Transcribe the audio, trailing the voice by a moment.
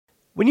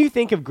When you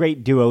think of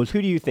great duos,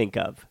 who do you think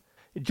of?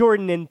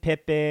 Jordan and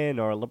Pippen,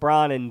 or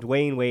LeBron and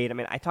Dwayne Wade? I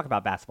mean, I talk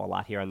about basketball a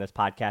lot here on this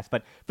podcast,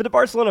 but for the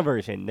Barcelona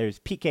version, there's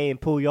Piqué and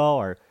Puyol,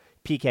 or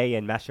Piqué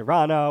and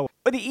Mascherano,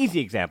 or the easy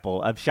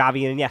example of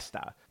Xavi and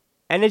Iniesta.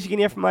 And as you can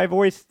hear from my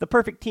voice, the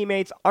perfect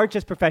teammates aren't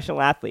just professional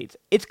athletes.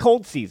 It's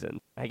cold season.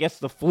 I guess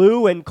the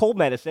flu and cold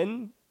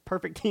medicine,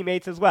 perfect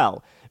teammates as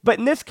well. But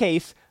in this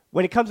case,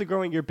 when it comes to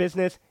growing your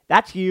business,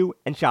 that's you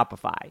and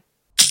Shopify.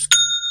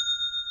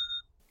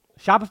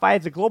 Shopify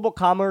is a global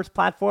commerce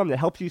platform that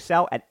helps you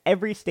sell at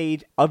every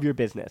stage of your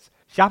business.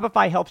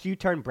 Shopify helps you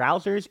turn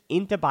browsers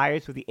into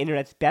buyers with the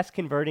internet's best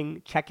converting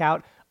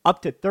checkout,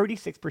 up to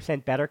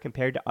 36% better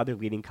compared to other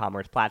leading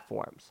commerce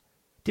platforms.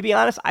 To be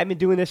honest, I've been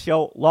doing this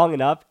show long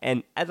enough,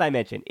 and as I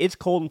mentioned, it's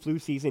cold and flu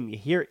season. You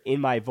hear it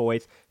in my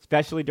voice,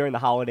 especially during the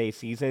holiday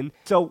season.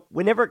 So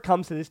whenever it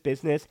comes to this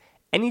business,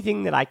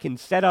 anything that I can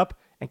set up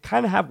and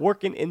kind of have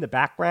working in the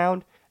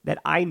background that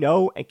I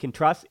know and can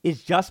trust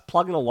is just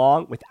plugging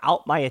along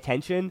without my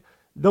attention.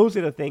 Those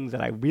are the things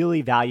that I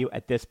really value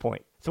at this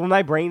point. So when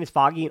my brain is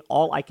foggy and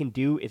all I can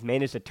do is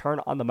manage to turn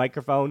on the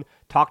microphone,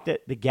 talk to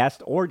the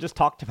guest, or just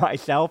talk to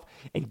myself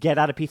and get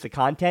out a piece of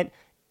content,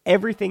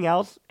 everything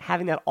else,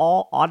 having that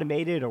all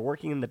automated or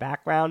working in the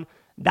background,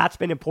 that's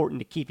been important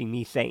to keeping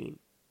me sane.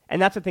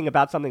 And that's the thing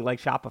about something like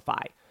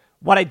Shopify.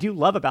 What I do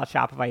love about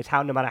Shopify is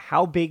how no matter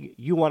how big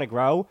you want to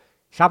grow,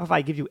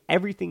 Shopify gives you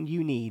everything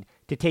you need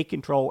to take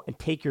control and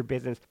take your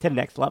business to the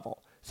next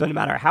level. So no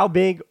matter how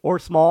big or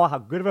small, how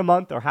good of a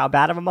month or how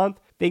bad of a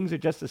month, things are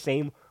just the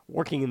same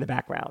working in the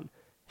background.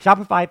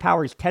 Shopify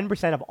powers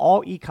 10% of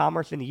all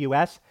e-commerce in the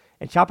US,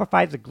 and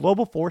Shopify is the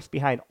global force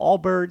behind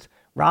Allbirds,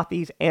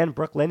 Rothy's, and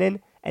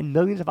Brooklinen, and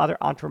millions of other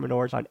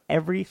entrepreneurs on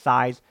every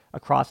size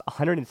across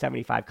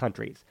 175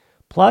 countries.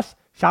 Plus,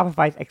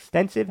 Shopify's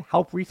extensive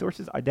help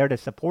resources are there to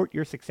support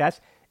your success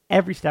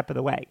every step of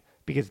the way,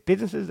 because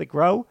businesses that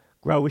grow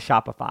with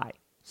Shopify.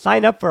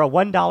 Sign up for a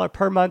 $1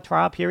 per month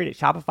trial period at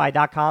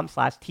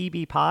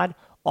shopify.com/TBPod,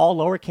 all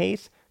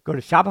lowercase. Go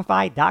to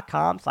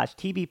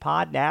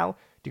shopify.com/TBPod now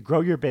to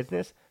grow your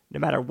business no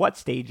matter what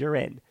stage you're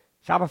in.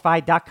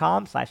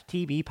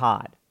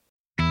 Shopify.com/TBPod.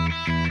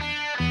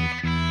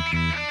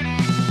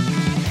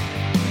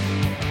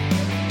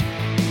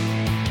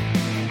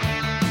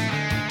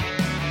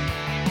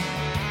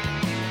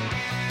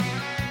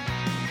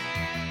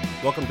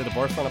 Welcome to the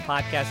Barcelona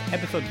Podcast,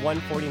 episode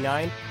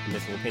 149.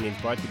 Missile Opinions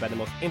brought to you by the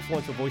most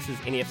influential voices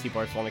in the FC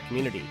Barcelona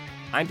community.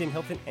 I'm Dan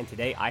Hilton, and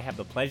today I have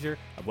the pleasure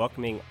of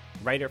welcoming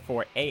writer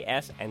for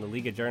AS and the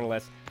Liga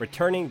journalist,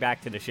 returning back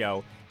to the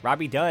show,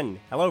 Robbie Dunne.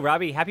 Hello,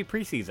 Robbie. Happy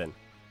preseason.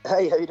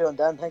 Hey, how you doing,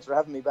 Dan? Thanks for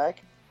having me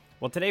back.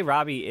 Well, today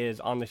Robbie is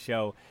on the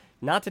show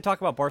not to talk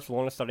about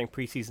Barcelona starting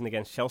preseason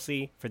against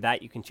Chelsea. For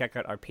that, you can check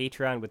out our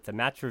Patreon with the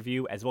match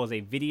review, as well as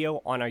a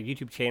video on our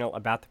YouTube channel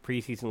about the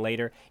preseason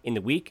later in the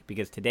week,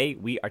 because today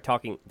we are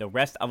talking the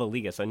rest of the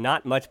Liga, so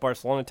not much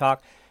Barcelona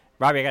talk.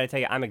 Robbie, I got to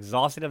tell you, I'm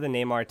exhausted of the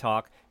Neymar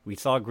talk. We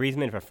saw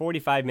Griezmann for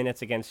 45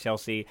 minutes against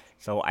Chelsea,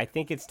 so I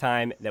think it's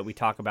time that we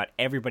talk about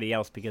everybody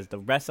else, because the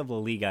rest of La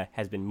Liga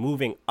has been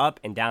moving up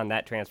and down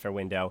that transfer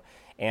window.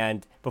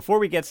 And before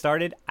we get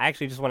started, I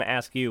actually just want to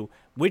ask you,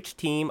 which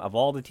team of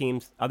all the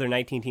teams, other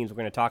 19 teams we're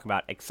going to talk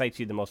about, excites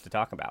you the most to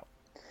talk about?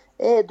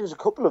 There's a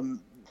couple of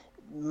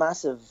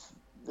massive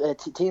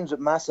teams with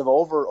massive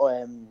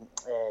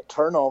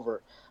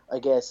turnover, I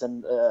guess,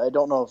 and I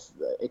don't know if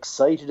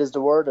excited is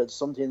the word.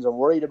 Some teams I'm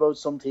worried about.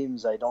 Some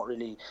teams I don't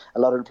really. A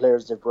lot of the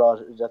players they've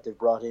brought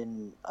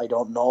in, I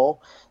don't know.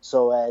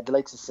 So the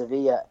likes of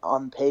Sevilla,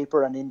 on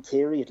paper and in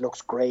theory, it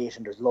looks great,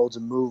 and there's loads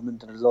of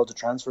movement and there's loads of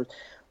transfers,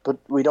 but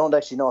we don't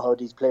actually know how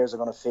these players are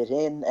going to fit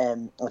in.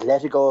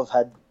 Atletico have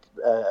had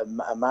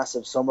a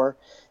massive summer.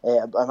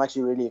 I'm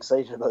actually really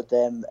excited about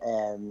them.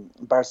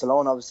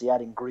 Barcelona obviously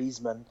adding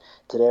Griezmann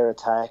to their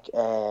attack.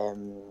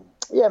 I'm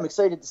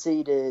excited to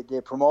see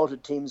the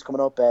promoted teams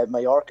coming up.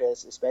 Mallorca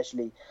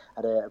especially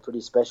had a pretty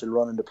special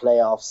run in the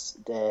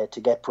playoffs to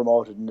get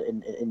promoted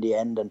in the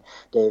end, and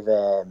they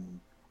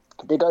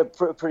got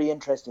a pretty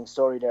interesting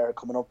story there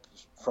coming up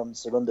from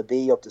Segunda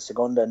B up to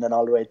Segunda and then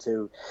all the way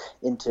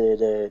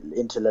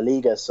into La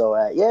Liga. So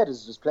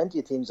there's plenty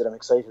of teams that I'm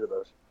excited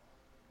about.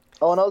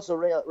 Oh, and also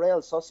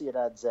Real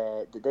Sociedad's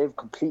they've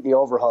completely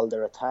overhauled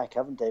their attack,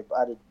 haven't they?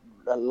 Added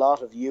a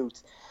lot of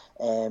youth.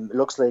 It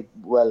looks like,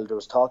 well, there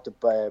was talk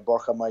that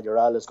Borja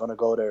Mayoral is going to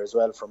go there as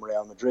well from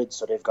Real Madrid,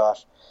 so they've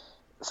got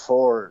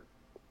four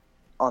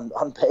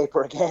on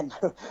paper again.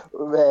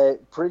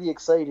 Pretty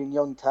exciting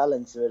young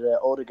talents with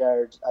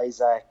Odegaard,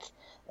 Isaac,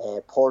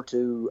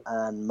 Porto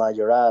and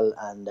Mayoral,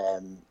 and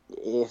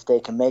if they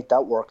can make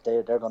that work,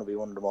 they're going to be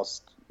one of the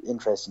most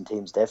interesting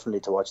teams definitely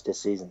to watch this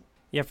season.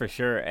 Yeah, for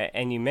sure.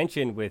 And you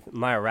mentioned with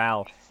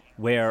Mayoral,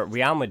 where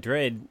Real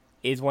Madrid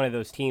is one of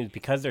those teams,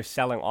 because they're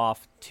selling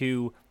off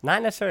to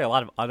not necessarily a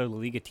lot of other La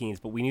Liga teams,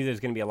 but we knew there's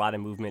going to be a lot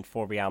of movement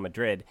for Real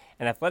Madrid.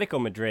 And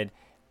Atletico Madrid,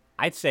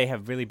 I'd say,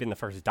 have really been the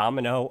first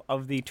domino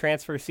of the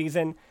transfer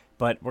season.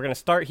 But we're going to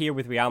start here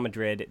with Real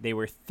Madrid. They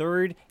were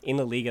third in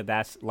La Liga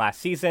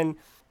last season.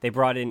 They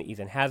brought in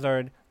Eden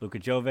Hazard, Luka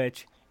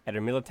Jovic,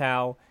 Eder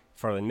Militao,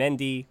 Ferland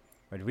Mendy,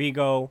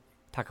 Rodrigo,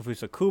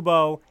 Takefusa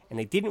Kubo, and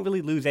they didn't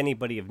really lose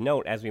anybody of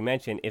note, as we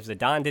mentioned. If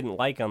Zidane didn't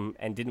like him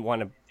and didn't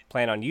want to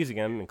plan on using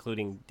him,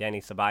 including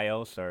Danny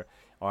Ceballos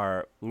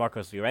or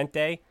Marcos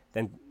Llorente,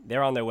 then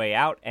they're on their way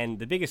out. And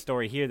the biggest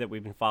story here that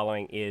we've been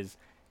following is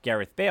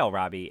Gareth Bale,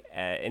 Robbie,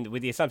 and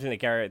with the assumption that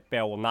Gareth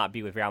Bale will not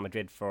be with Real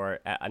Madrid for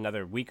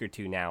another week or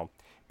two now.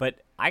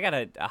 But I got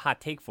a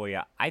hot take for you.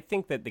 I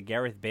think that the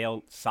Gareth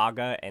Bale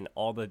saga and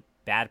all the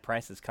bad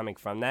press that's coming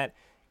from that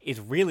is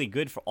really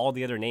good for all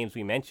the other names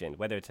we mentioned,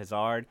 whether it's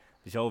Hazard,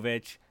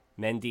 Jovic,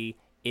 Mendy.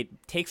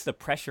 It takes the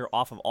pressure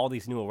off of all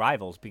these new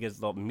arrivals because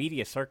the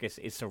media circus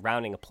is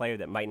surrounding a player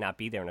that might not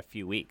be there in a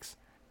few weeks.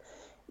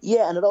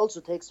 Yeah, and it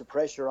also takes the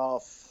pressure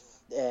off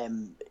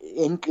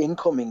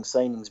incoming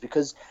signings,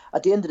 because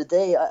at the end of the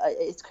day,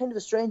 it's kind of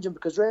a strange one,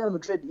 because Real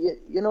Madrid,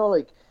 you know,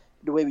 like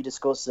the way we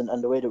discuss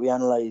and the way that we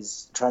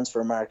analyse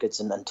transfer markets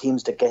and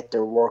teams that get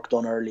their work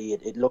done early,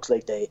 it looks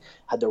like they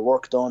had their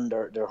work done,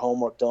 their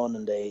homework done,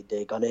 and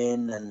they got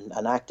in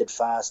and acted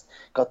fast,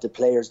 got the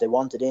players they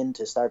wanted in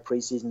to start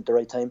pre-season at the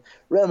right time.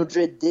 Real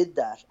Madrid did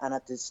that, and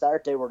at the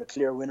start they were the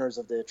clear winners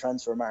of the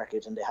transfer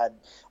market, and they had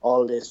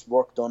all this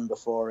work done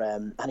before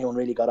anyone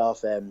really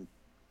got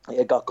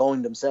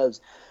going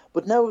themselves.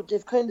 But now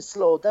they've kind of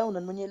slowed down,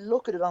 and when you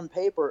look at it on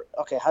paper,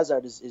 okay,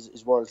 Hazard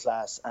is world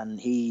class, and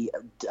he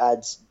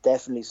adds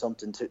definitely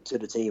something to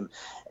the team,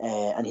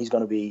 and I think he's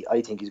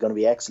going to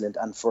be excellent.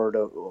 And for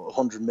the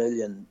 100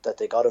 million that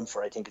they got him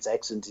for, I think it's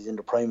excellent. He's in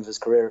the prime of his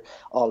career,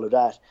 all of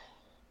that.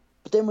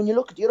 But then when you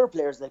look at the other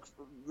players, like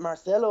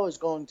Marcelo is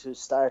going to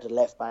start at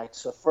left back,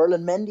 so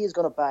Ferland Mendy is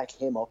going to back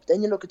him up.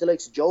 Then you look at the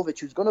likes of Jovic,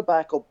 who's going to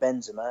back up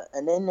Benzema,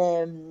 and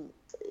then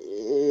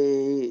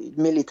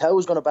Militao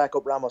is going to back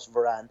up Ramos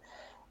Varane.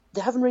 They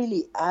haven't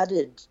really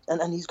added,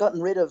 and he's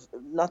gotten rid of,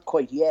 not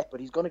quite yet, but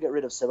he's going to get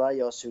rid of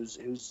Ceballos,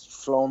 who's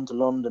flown to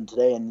London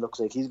today and looks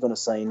like he's going to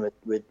sign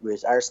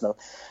with Arsenal.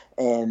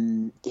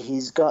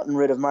 He's gotten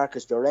rid of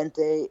Marcos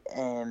Llorente,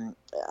 and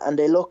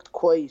they looked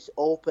quite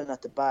open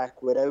at the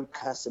back without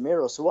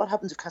Casemiro. So what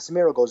happens if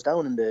Casemiro goes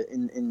down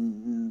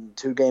in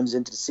 2 games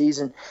into the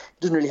season?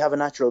 He doesn't really have a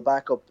natural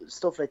backup,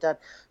 stuff like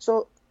that.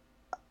 So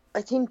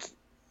I think,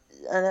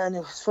 and it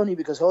was funny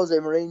because Jose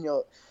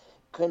Mourinho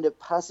kind of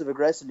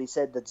passive-aggressively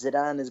said that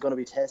Zidane is going to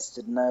be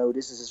tested now.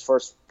 This is his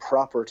first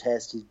proper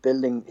test. He's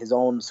building his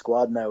own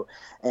squad now.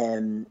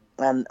 And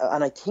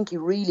I think he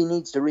really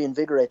needs to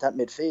reinvigorate that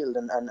midfield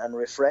and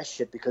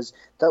refresh it, because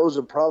that was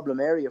a problem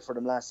area for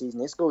them last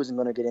season. Isco isn't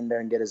going to get in there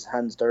and get his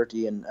hands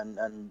dirty and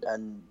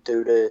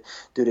do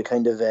the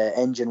kind of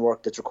engine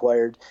work that's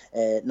required.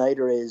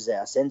 Neither is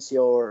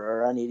Asensio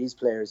or any of these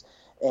players.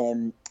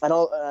 And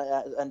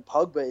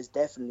Pogba is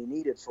definitely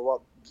needed for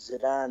what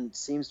Zidane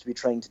seems to be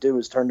trying to do,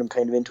 is turn them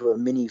kind of into a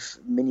mini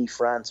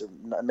France,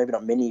 or maybe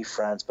not mini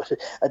France, but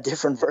a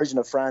different version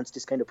of France,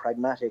 this kind of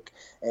pragmatic,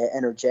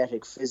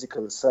 energetic,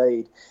 physical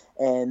side.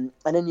 And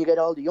then you get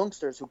all the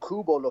youngsters, who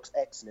Kubo looks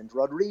excellent,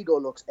 Rodrigo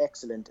looks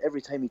excellent.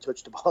 Every time he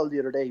touched the ball the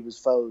other day, he was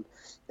fouled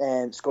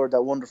and scored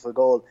that wonderful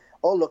goal.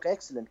 All look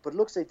excellent, but it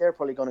looks like they're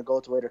probably going to go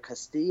to either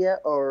Castilla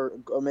or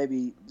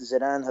maybe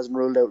Zidane hasn't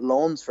ruled out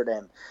loans for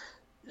them.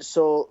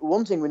 So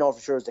one thing we know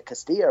for sure is that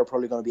Castilla are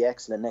probably going to be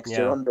excellent next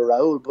year under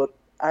Raul, but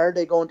are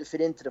they going to fit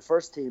into the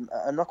first team?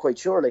 I'm not quite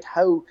sure. Like,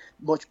 how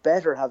much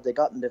better have they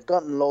gotten? They've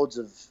gotten loads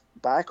of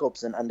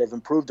backups and they've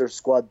improved their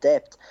squad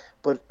depth,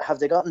 but have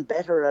they gotten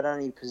better at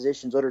any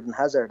positions other than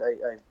Hazard?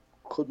 I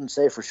couldn't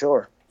say for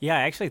sure. Yeah,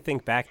 I actually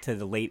think back to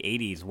the late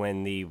 80s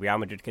when the Real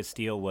Madrid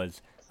Castile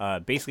was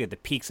basically at the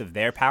peaks of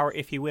their power,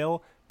 if you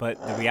will. But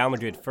the Real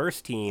Madrid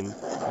first team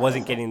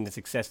wasn't getting the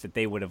success that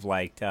they would have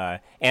liked.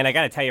 And I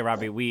got to tell you,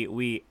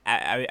 Robbie,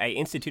 I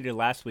instituted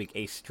last week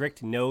a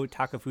strict no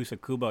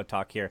Takefusa Kubo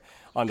talk here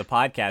on the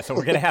podcast. So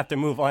we're going to have to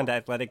move on to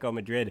Atletico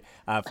Madrid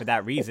for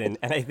that reason.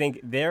 And I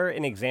think they're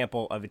an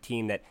example of a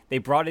team that they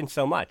brought in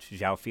so much.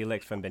 João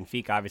Felix from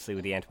Benfica, obviously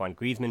with the Antoine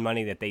Griezmann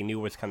money that they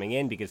knew was coming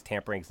in because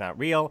tampering's not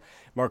real.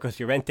 Marcos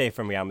Llorente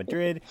from Real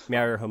Madrid.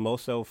 Mario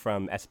Hermoso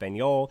from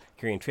Espanyol.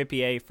 Kieran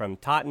Trippier from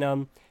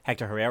Tottenham.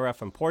 Hector Herrera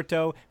from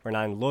Porto,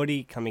 Renan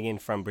Lodi coming in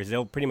from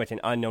Brazil, pretty much an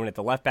unknown at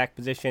the left-back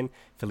position,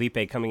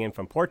 Felipe coming in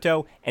from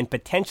Porto, and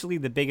potentially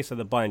the biggest of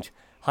the bunch,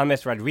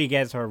 James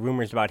Rodriguez. There are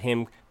rumors about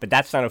him, but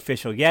that's not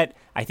official yet.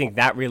 I think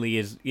that really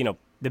is,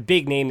 the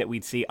big name that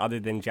we'd see other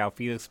than João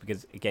Felix,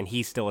 because, again,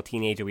 he's still a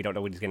teenager. We don't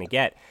know what he's going to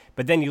get.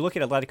 But then you look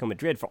at Atletico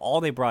Madrid, for all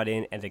they brought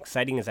in, as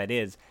exciting as that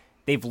is,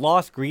 they've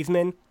lost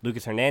Griezmann,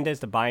 Lucas Hernandez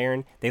to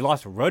Bayern. They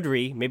lost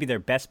Rodri, maybe their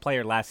best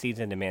player last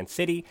season, to Man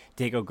City.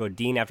 Diego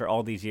Godin after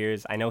all these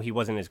years. I know he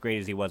wasn't as great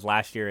as he was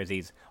last year, as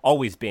he's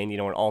always been, an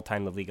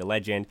all-time La Liga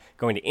legend.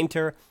 Going to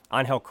Inter,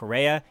 Angel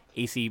Correa,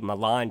 AC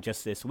Milan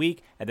just this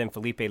week, and then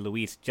Felipe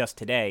Luis just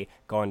today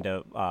going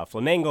to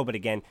Flamengo. But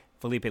again,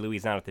 Felipe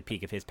Luis not at the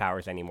peak of his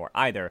powers anymore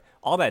either.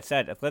 All that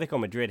said, Atletico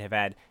Madrid have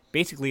had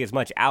basically as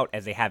much out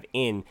as they have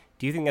in.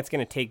 Do you think that's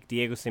going to take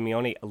Diego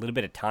Simeone a little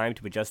bit of time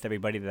to adjust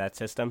everybody to that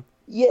system?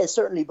 Yeah,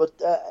 certainly. But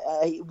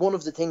one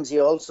of the things he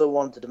also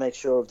wanted to make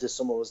sure of this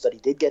summer was that he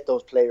did get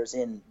those players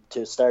in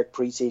to start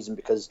preseason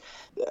because,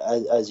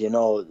 as you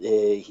know,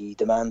 he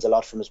demands a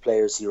lot from his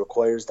players. He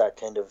requires that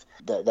kind of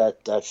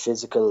that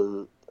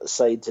physical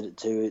side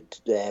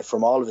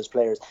from all of his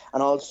players,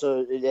 and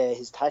also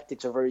his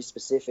tactics are very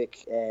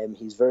specific.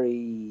 He's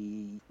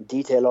very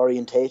detail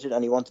orientated,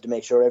 and he wanted to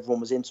make sure everyone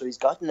was in. So he's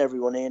gotten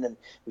everyone in, and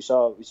we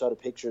saw the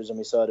pictures and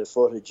we saw the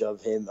footage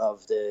of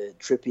the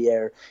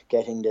Trippier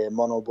getting the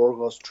Mono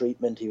Burgos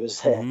treatment. He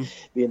was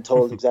being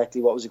told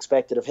exactly what was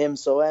expected of him.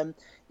 So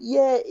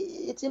yeah,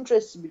 it's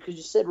interesting because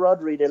you said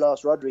they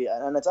lost Rodri,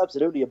 and it's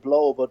absolutely a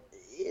blow, but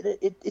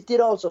it did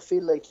also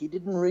feel like he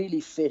didn't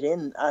really fit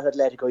in at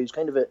Atletico. He was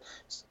kind of a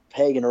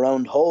peg in a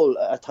round hole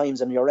at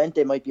times, and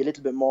Llorente might be a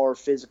little bit more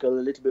physical,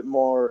 a little bit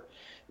more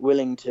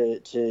willing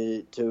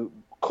to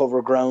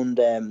cover ground,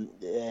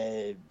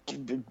 be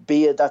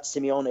it that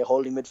Simeone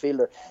holding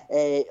midfielder.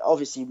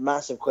 Obviously,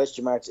 massive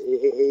question marks.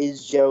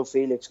 Is João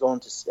Felix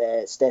going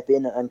to step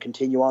in and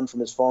continue on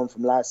from his form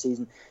from last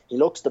season? He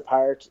looks the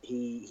part.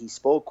 He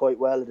spoke quite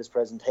well at his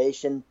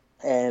presentation.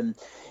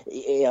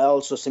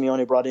 Also,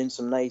 Simeone brought in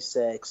some nice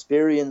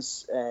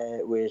experience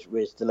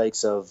with the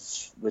likes of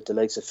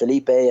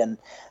Felipe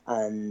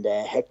and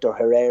Hector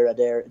Herrera.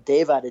 There,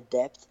 they've added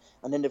depth,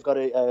 and then they've got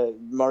a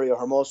Mario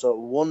Hermoso,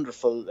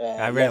 wonderful.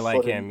 I really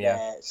like him.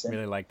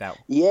 Really like that.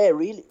 Yeah,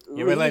 really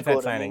like good.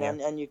 That signing. I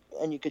mean,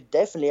 and you could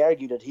definitely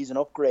argue that he's an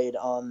upgrade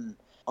on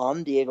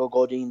Diego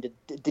Godin.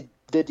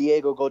 The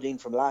Diego Godin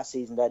from last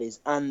season, that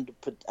is,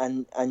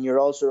 and you're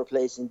also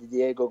replacing the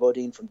Diego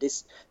Godin from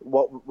this,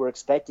 what we're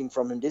expecting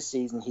from him this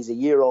season. He's a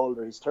year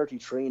older, he's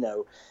 33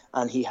 now,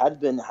 and he has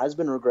been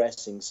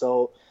regressing.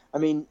 So, I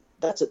mean,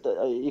 that's it.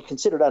 You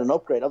consider that an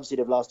upgrade. Obviously,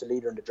 they've lost a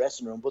leader in the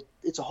dressing room, but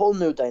it's a whole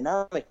new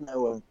dynamic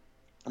now.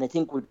 And I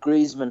think with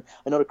Griezmann,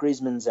 I know that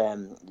Griezmann's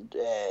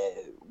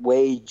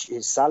wage,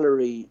 his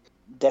salary,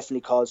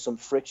 definitely caused some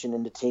friction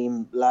in the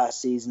team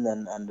last season,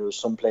 and there were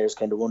some players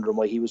kind of wondering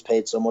why he was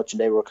paid so much and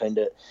they were kind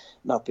of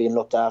not being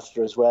looked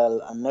after as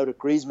well. And now that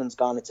Griezmann's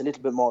gone, it's a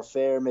little bit more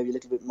fair, maybe a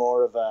little bit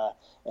more of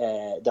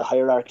the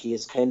hierarchy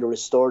has kind of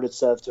restored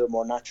itself to a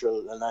more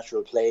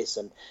natural place,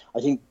 and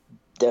I think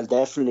they'll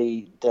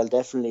definitely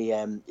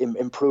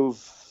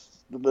improve.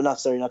 Well,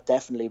 not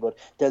definitely, but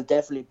they'll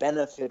definitely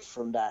benefit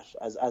from that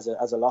as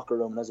a locker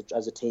room and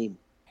as a team.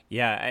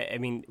 Yeah, I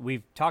mean,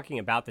 we've talking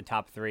about the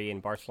top three in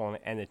Barcelona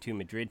and the two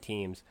Madrid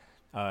teams,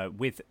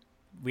 with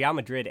Real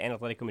Madrid and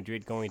Atletico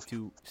Madrid going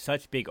to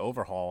such big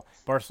overhaul.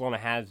 Barcelona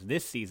has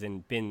this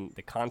season been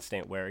the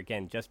constant where,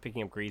 again, just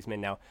picking up Griezmann.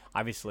 Now,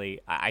 obviously,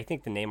 I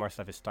think the Neymar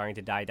stuff is starting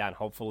to die down.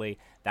 Hopefully,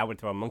 that would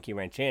throw a monkey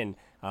wrench in.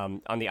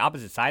 On the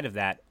opposite side of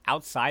that,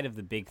 outside of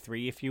the big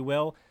three, if you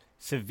will,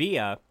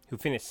 Sevilla, who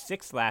finished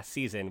sixth last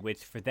season,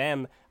 which for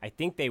them, I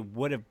think they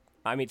would have.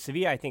 I mean,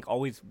 Sevilla, I think,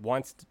 always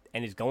wants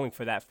and is going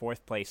for that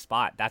fourth place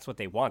spot. That's what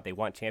they want. They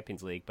want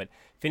Champions League. But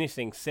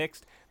finishing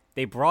sixth,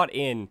 they brought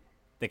in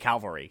the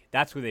cavalry.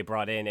 That's who they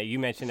brought in. You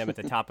mentioned them at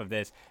the top of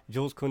this.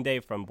 Jules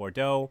Koundé from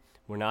Bordeaux,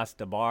 Mounas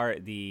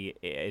Dabar, the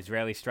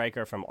Israeli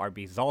striker from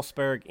RB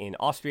Salzburg in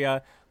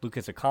Austria,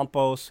 Lucas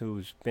Ocampos,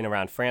 who's been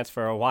around France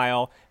for a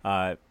while,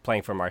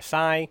 playing for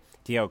Marseille,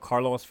 Diego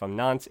Carlos from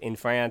Nantes in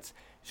France,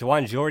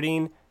 Joan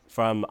Jordan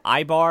from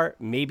Eibar,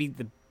 maybe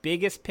the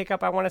biggest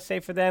pickup I want to say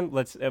for them.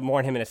 Let's more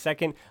on him in a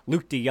second.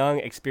 Luke de Jong,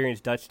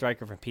 experienced Dutch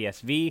striker from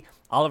PSV.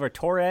 Oliver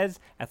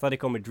Torres,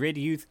 Atletico Madrid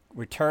youth,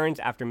 returns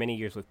after many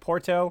years with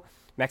Porto.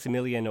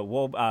 Maximilian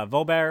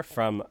Wober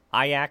from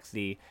Ajax,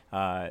 the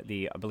I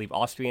believe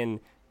Austrian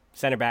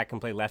center back, can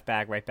play left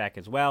back, right back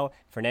as well.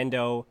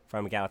 Fernando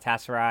from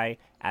Galatasaray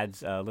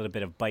adds a little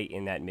bit of bite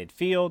in that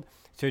midfield.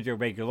 Sergio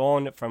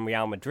Reguilon from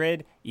Real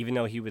Madrid, even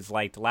though he was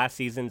liked last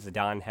season,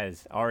 Zidane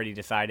has already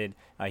decided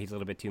he's a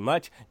little bit too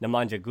much.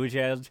 Nemanja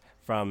Gudel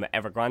from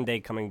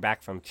Evergrande, coming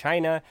back from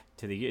China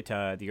to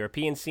the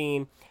European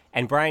scene.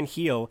 And Brian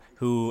Heel,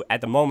 who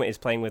at the moment is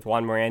playing with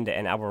Juan Miranda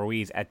and Alvaro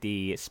Ruiz at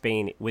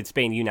Spain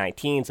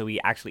U19, so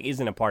he actually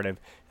isn't a part of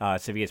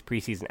Sevilla's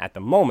preseason at the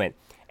moment.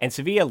 And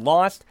Sevilla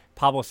lost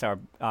Pablo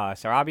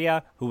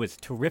Sarabia, who was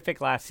terrific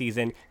last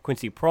season,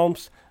 Quincy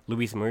Promes,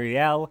 Luis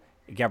Muriel,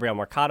 Gabriel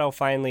Mercado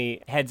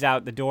finally heads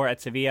out the door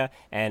at Sevilla,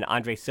 and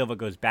Andre Silva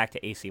goes back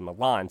to AC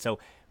Milan. So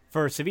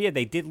for Sevilla,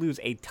 they did lose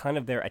a ton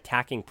of their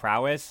attacking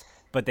prowess,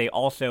 but they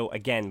also,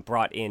 again,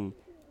 brought in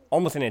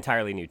almost an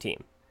entirely new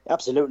team.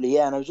 Absolutely,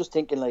 yeah. And I was just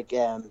thinking, like,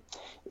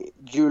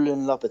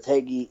 Julian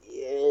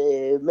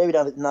Lopetegui, maybe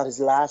not his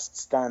last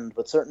stand,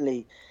 but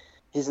certainly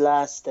his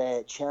last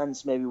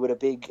chance maybe with a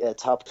big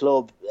top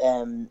club,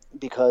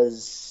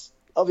 because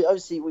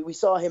obviously we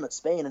saw him at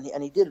Spain,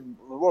 and he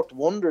worked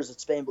wonders at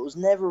Spain, but was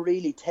never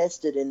really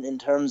tested in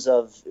terms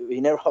of,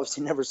 he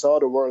never saw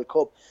the World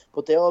Cup,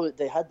 but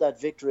they had that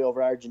victory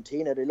over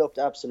Argentina. They looked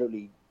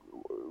absolutely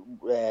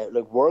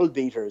like world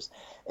beaters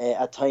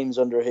at times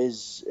under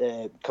his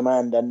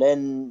command, and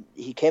then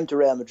he came to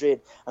Real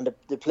Madrid, and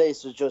the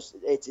place was just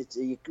it's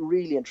you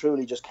really and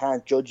truly just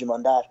can't judge him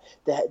on that.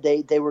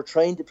 They were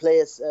trying to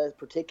play a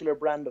particular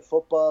brand of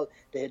football.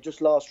 They had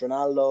just lost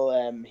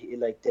Ronaldo.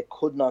 They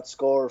could not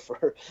score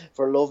for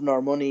love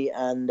nor money,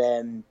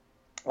 and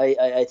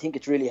I think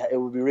it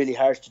would be really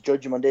harsh to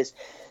judge him on this.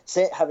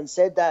 Having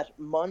said that,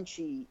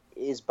 Monchi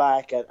is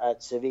back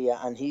at Sevilla,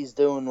 and he's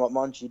doing what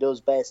Monchi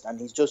does best, and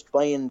he's just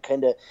buying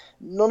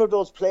none of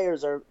those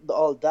players are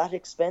all that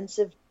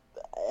expensive.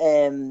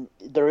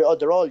 They're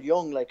all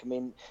young. Like, I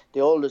mean,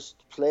 the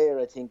oldest player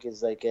I think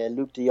is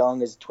Luke De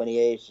Jong is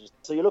 28.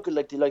 So you look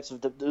at the likes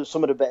of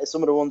some of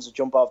the ones that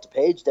jump off the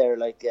page there,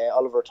 like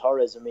Oliver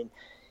Torres. I mean,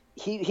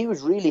 he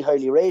was really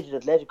highly rated.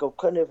 Atletico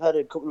kind of had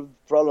a couple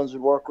of problems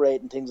with work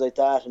rate and things like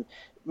that, and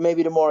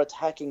maybe the more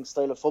attacking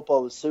style of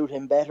football will suit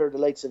him better. The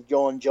likes of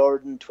John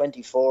Jordan,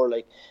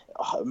 24,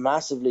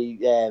 massively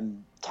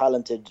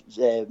talented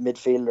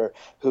midfielder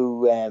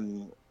who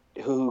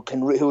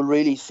will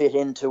really fit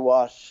into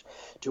what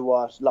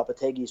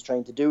Lopetegui is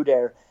trying to do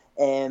there.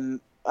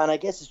 And I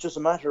guess it's just a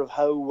matter of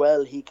how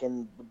well he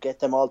can get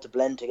them all to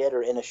blend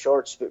together in a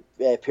short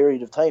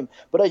period of time.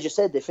 But as you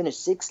said, they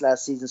finished 6th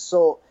last season,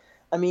 so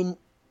I mean,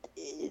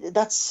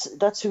 that's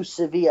who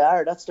Sevilla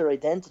are. That's their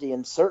identity,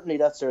 and certainly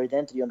that's their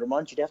identity under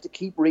Monchi. They have to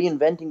keep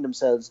reinventing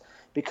themselves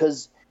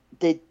because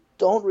they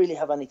don't really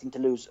have anything to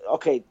lose.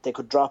 Okay, they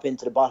could drop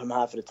into the bottom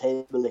half of the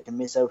table. They can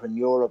miss out on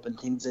Europe and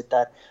things like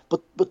that.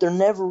 But they're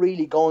never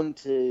really going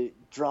to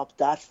drop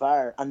that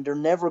far, and they're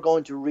never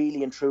going to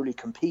really and truly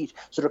compete.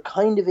 So they're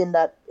kind of in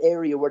that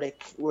area where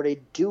they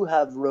do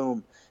have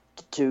room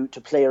to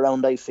play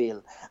around, I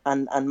feel,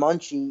 and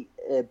Monchi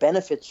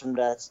benefits from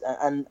that,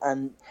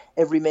 and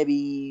every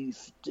maybe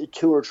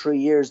 2 or 3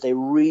 years they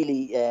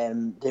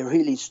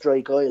really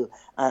strike oil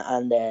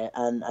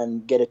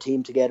and get a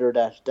team together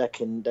that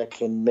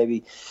can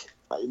maybe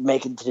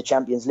make it to the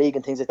Champions League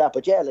and things like that.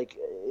 But yeah,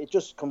 it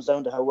just comes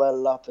down to how well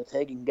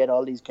Lopetegui can get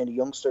all these kind of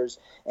youngsters.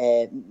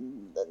 I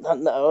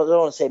don't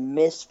want to say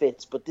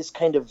misfits, but this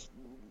kind of.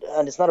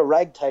 And it's not a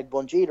ragtag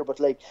bunch either, but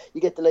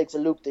you get the likes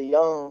of Luke De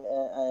Jong,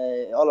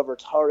 Oliver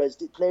Torres,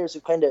 the players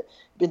who've kind of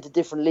been to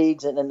different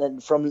leagues, and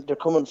they're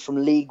coming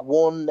from League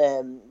One,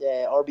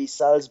 RB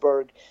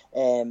Salzburg,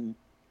 the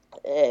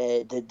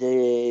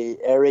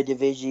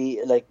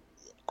Eredivisie,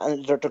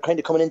 and they're kind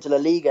of coming into La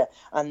Liga,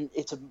 and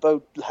it's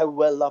about how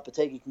well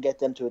Lopetegui can get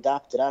them to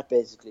adapt to that.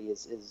 Basically,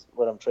 is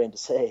what I'm trying to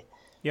say.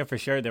 Yeah, for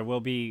sure. There will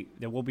be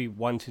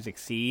ones who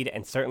succeed,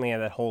 and certainly in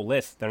that whole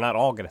list, they're not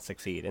all going to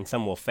succeed, and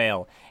some will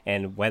fail.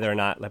 And whether or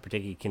not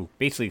Lopetegui can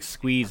basically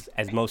squeeze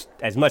as much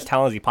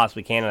talent as he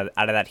possibly can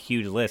out of that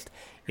huge list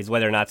is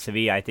whether or not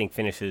Sevilla, I think,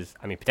 finishes,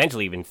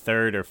 potentially even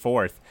 3rd or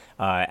 4th,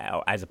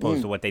 as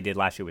opposed to what they did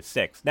last year with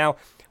 6th. Now,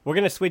 we're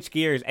going to switch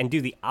gears and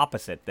do the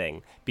opposite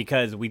thing,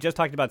 because we just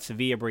talked about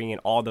Sevilla bringing in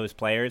all those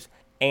players,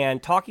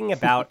 and talking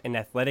about an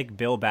Athletic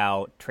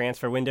Bilbao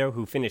transfer window,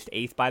 who finished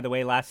 8th, by the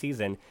way, last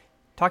season.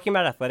 Talking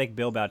about Athletic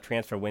Bilbao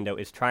transfer window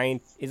is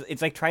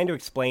it's like trying to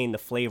explain the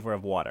flavor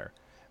of water,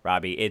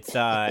 Robbie. It's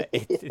I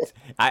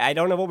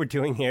don't know what we're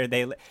doing here.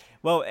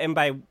 And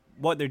by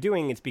what they're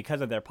doing, it's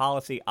because of their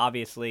policy.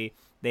 Obviously,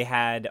 they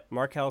had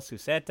Markel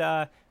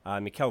Suceta,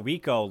 Mikel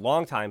Rico,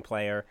 longtime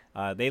player.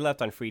 They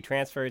left on free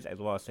transfers, as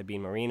well as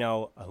Sabine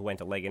Marino, who went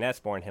to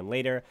Leganés, born him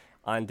later.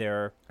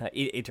 Ander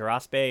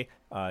Iturraspe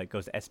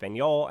goes to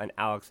Espanyol, and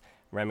Alex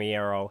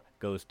Ramiero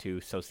goes to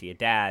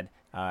Sociedad.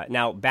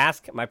 Now,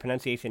 Basque, my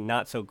pronunciation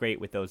not so great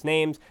with those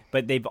names,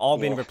 but they've all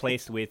been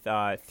replaced with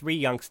 3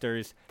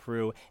 youngsters.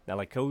 Peru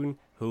Nalacun,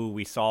 who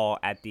we saw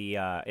at the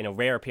in a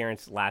rare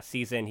appearance last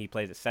season. He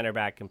plays at center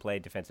back, can play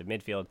defensive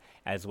midfield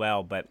as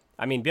well. But,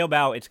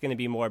 Bilbao, it's going to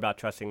be more about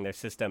trusting their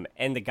system.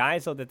 And the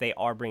guys, though, that they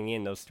are bringing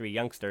in, those 3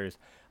 youngsters,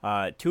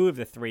 2 of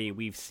the 3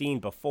 we've seen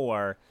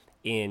before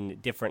in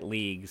different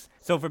leagues.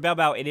 So for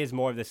Bilbao, it is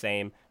more of the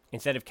same.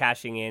 Instead of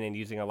cashing in and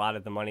using a lot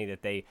of the money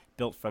that they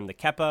built from the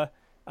Kepa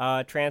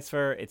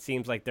transfer, it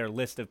seems like their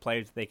list of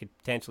players that they could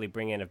potentially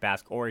bring in of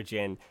Basque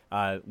origin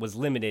was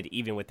limited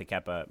even with the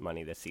Kepa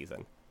money this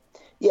season.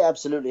 Yeah,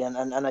 absolutely, and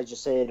I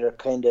just say they're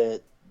kind of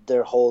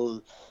their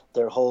whole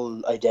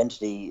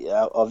identity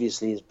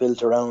obviously is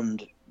built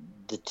around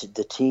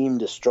the team,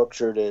 the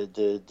structure,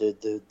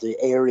 the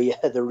area,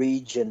 the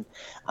region,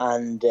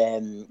 and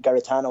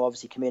Garitano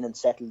obviously came in and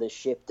settled the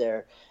ship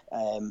there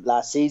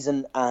last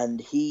season,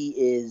 and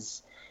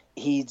he's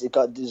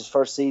got his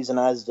first season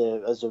as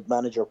a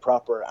manager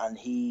proper, and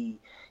he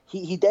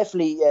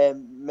definitely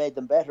made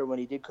them better when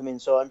he did come in.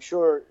 So I'm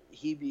sure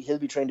he'll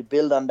be trying to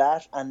build on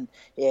that, and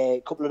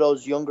a couple of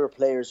those younger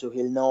players who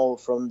he'll know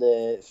from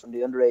the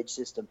underage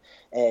system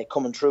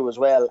coming through as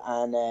well.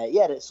 And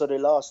so they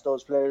lost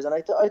those players, and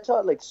I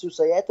thought like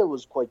Susaeta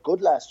was quite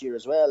good last year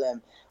as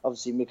well.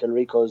 Obviously Mikel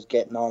Rico is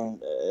getting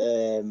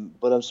on,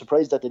 but I'm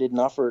surprised that they didn't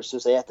offer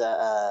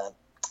Susaeta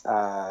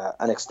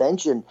an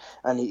extension,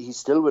 and he's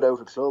still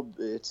without a club,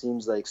 it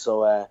seems like.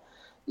 So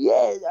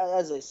yeah,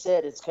 as I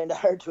said, it's kind of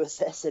hard to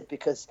assess it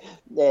because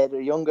they're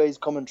young guys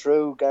coming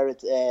through.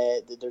 Garrett,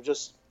 they're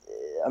just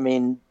I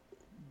mean,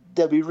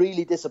 they'll be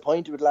really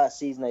disappointed with last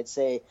season, I'd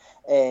say,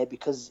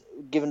 because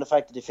given the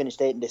fact that they finished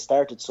 8th and they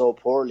started so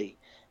poorly,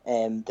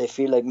 they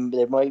feel like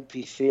they might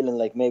be feeling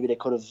like maybe they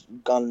could have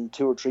gone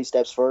 2 or 3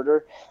 steps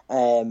further,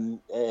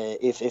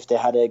 if they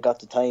had got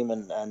the time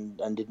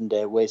and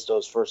didn't waste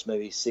those first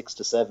maybe 6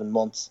 to 7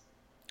 months.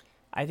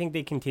 I think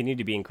they continue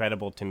to be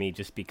incredible to me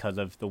just because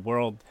of the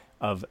world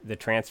of the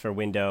transfer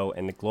window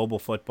and the global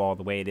football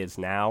the way it is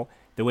now,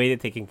 the way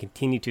that they can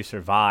continue to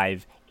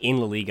survive in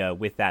La Liga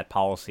with that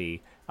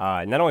policy.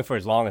 Not only for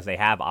as long as they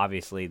have,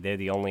 obviously, they're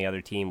the only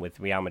other team with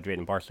Real Madrid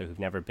and Barca who've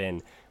never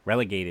been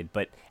relegated.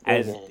 But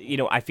as you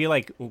know, I feel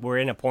like we're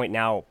in a point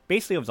now,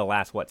 basically over the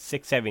last,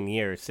 6-7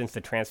 years since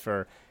the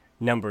transfer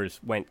numbers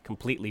went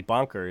completely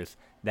bonkers,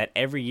 that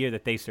every year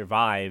that they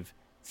survive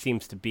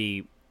seems to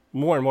be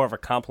more and more of a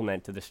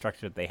complement to the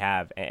structure that they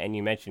have. And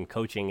you mentioned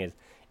coaching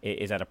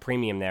is at a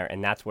premium there,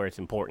 and that's where it's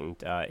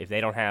important. If they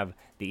don't have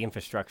the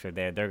infrastructure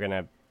there, they're going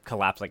to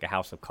collapse like a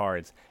house of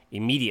cards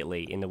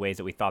immediately in the ways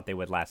that we thought they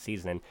would last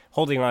season. And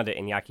holding on to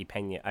Iñaki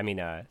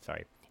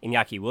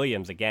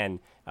Williams again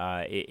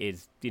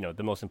is the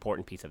most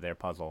important piece of their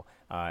puzzle.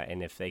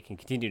 And if they can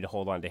continue to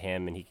hold on to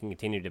him and he can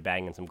continue to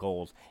bang in some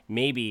goals,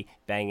 maybe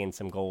bang in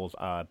some goals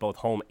both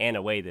home and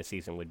away this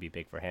season would be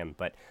big for him.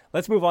 But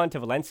let's move on to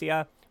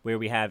Valencia, where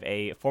we have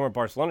a former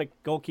Barcelona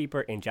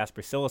goalkeeper in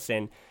Jasper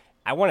Cillessen.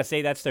 I want to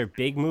say that's their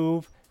big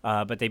move,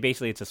 but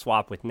it's a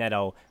swap with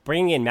Neto.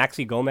 Bringing in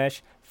Maxi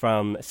Gomes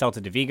from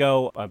Celta de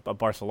Vigo, a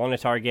Barcelona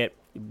target,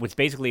 was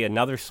basically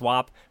another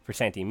swap for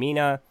Santi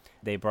Mina.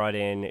 They brought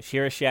in Denis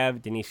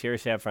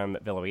Chirichev from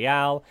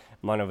Villarreal,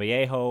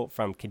 Monteviejo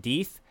from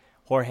Cadiz,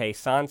 Jorge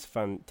Sanz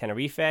from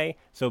Tenerife.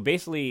 So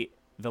basically,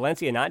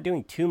 Valencia not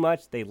doing too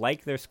much. They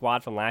like their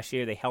squad from last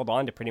year. They held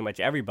on to pretty much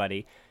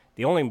everybody.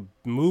 The only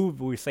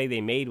move we say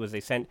they made was they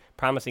sent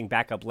promising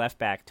backup left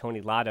back Tony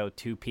Lotto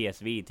to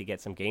PSV to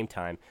get some game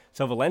time.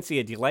 So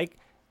Valencia, do you like,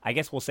 I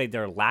guess we'll say,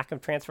 their lack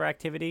of transfer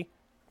activity?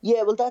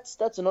 Yeah, well, that's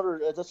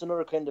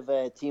another kind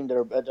of team that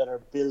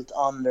are built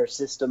on their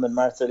system, and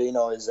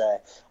Marcelino is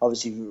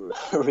obviously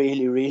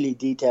really, really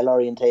detail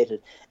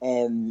orientated.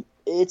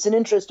 It's an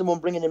interesting one,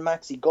 bringing in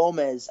Maxi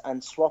Gomez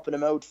and swapping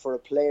him out for a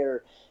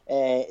player,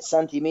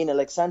 Santi Mina.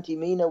 Like, Santi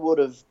Mina would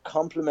have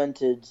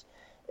complemented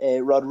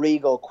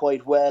Rodrigo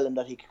quite well in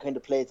that he could kind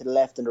of play to the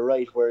left and the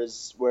right,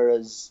 whereas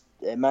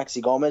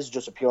Maxi Gomez is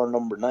just a pure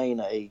number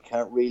 9. I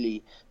can't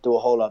really do a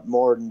whole lot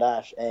more than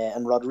that.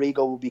 And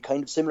Rodrigo will be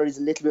kind of similar. He's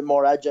a little bit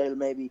more agile,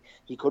 maybe.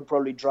 He could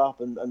probably drop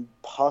and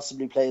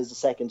possibly play as the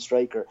second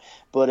striker.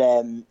 But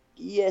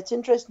yeah, it's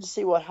interesting to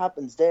see what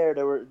happens there.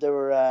 They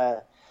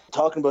were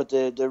talking about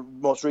the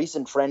most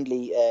recent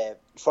friendly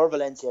for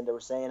Valencia, and they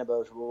were saying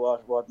about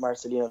what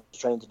Marcelino is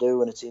trying to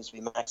do, and it seems to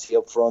be Maxi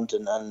up front,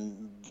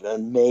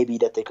 and maybe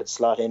that they could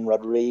slot in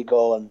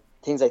Rodrigo and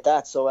things like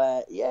that. So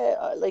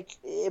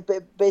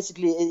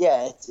basically,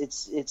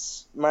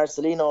 it's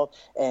Marcelino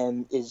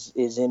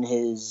is in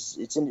his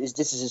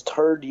this is his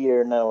 3rd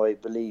year now, I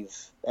believe,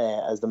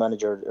 as the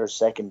manager, or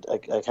 2nd.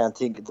 I can't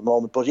think at the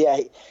moment, but yeah,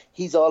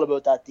 he's all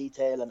about that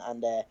detail,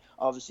 and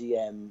obviously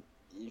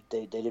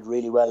they did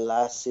really well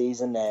last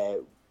season.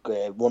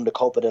 Won the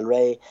Copa del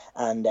Rey,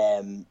 and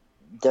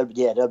they'll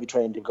be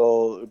trying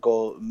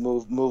to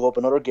move up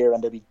another gear,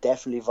 and they'll be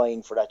definitely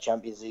vying for that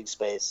Champions League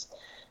space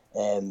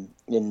in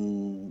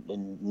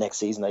next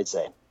season, I'd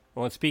say.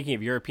 Well, and speaking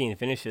of European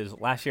finishes,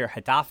 last year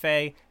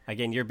Getafe,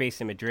 again, you're based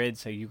in Madrid,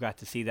 so you got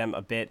to see them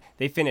a bit.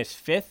 They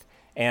finished 5th,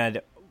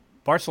 and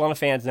Barcelona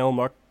fans know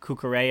Marc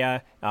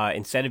Cucurella.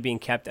 Instead of being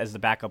kept as the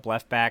backup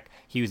left back,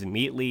 he was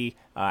immediately,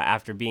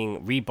 after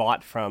being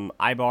rebought from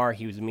Eibar,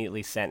 he was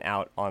immediately sent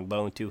out on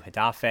loan to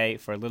Getafe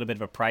for a little bit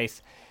of a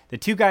price. The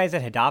 2 guys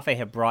that Getafe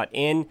have brought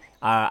in,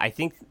 I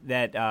think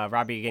that,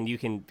 Robbie, again, you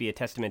can be a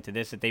testament to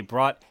this, that they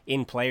brought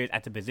in players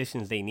at the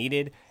positions they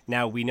needed.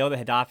 Now, we know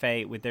that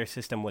Getafe, with their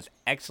system, was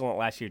excellent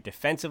last year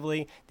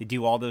defensively. They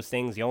do all those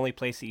things. The only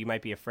place that you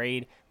might be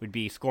afraid would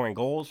be scoring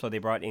goals, so they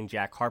brought in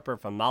Jack Harper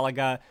from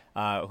Malaga,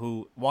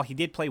 who, while he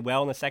did play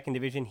well in the 2nd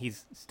division,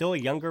 he's still a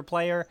younger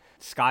player,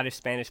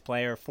 Scottish-Spanish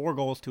player, 4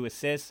 goals, 2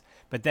 assists.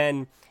 But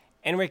then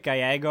Enric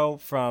Gallego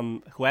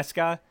from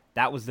Huesca,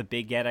 that was the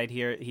big get right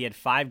here. He had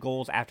 5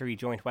 goals after he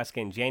joined Huesca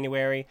in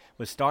January,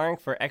 was starring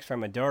for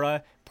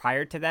Extremadura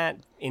prior to that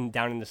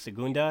down in the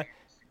Segunda.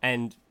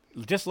 And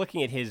just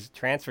looking at his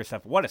transfer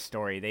stuff, what a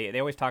story. They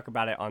always talk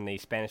about it on the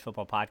Spanish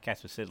Football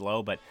Podcast with Sid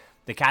Lowe, but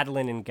the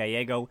Catalan and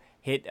Gallego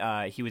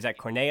he was at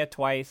Cornellà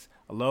twice,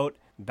 Olot,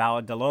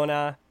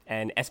 Badalona,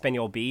 and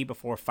Espanyol B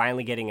before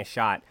finally getting a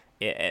shot.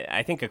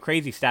 I think a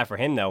crazy stat for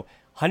him, though,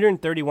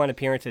 131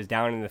 appearances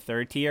down in the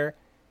 3rd tier,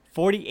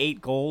 48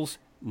 goals,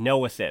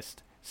 no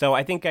assist. So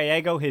I think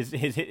Gallego,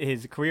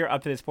 his career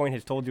up to this point,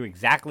 has told you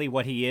exactly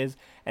what he is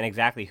and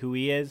exactly who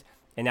he is.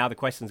 And now the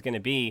question is going to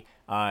be,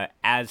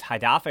 as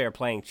Getafe are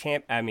playing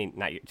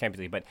not Champions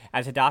League, but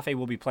as Getafe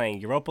will be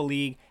playing Europa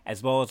League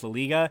as well as La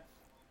Liga,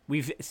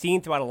 we've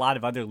seen throughout a lot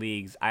of other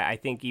leagues. I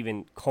think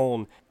even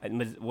Köln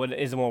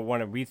is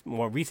one of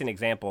more recent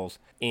examples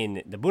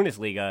in the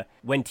Bundesliga,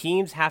 when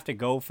teams have to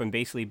go from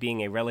basically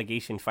being a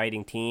relegation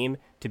fighting team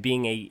to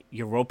being a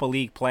Europa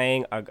League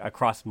playing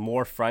across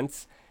more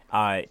fronts.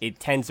 It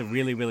tends to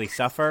really, really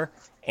suffer.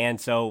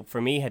 And so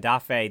for me,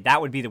 Getafe, that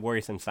would be the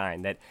worrisome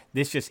sign, that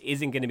this just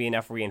isn't going to be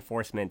enough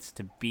reinforcements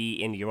to be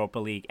in Europa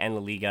League and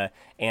La Liga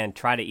and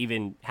try to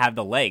even have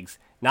the legs,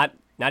 not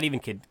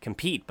even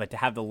compete, but to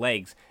have the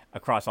legs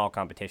across all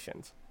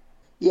competitions.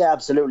 Yeah,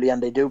 absolutely,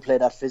 and they do play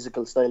that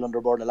physical style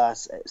under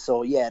Bordalas.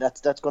 So yeah,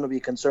 that's going to be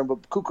a concern.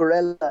 But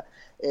Cucurella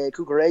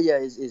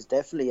is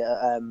definitely.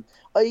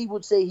 I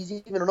would say he's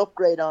even an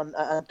upgrade on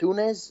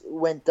Antunes.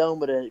 Went down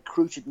with a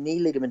cruciate knee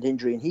ligament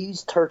injury, and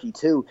he's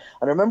 32.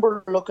 And I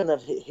remember looking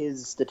at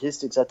his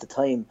statistics at the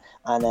time,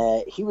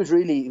 and he was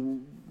really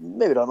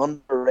maybe not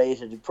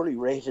underrated, pretty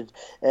rated.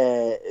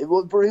 But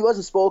he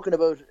wasn't spoken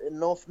about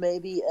enough,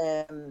 maybe.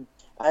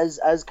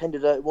 As kind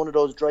of one of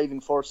those driving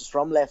forces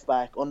from left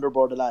back under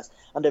Bordalas,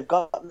 and they've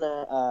gotten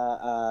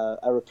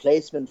a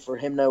replacement for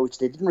him now, which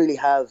they didn't really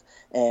have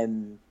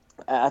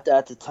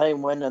at the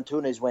time when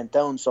Antunes went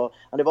down. So,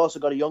 and they've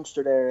also got a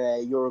youngster there,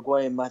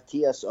 Uruguayan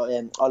Matias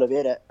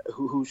Oliveira,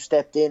 who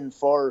stepped in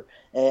for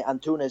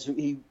Antunes,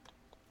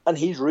 and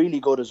he's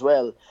really good as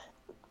well.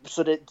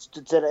 So they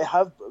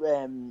have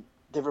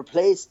they've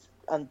replaced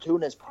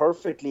Antunes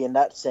perfectly in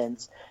that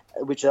sense,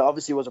 which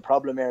obviously was a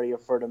problem area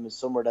for them, is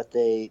somewhere that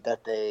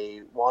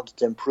they wanted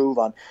to improve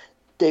on.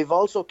 They've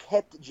also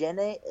kept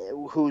Jenny,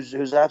 who's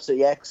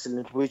absolutely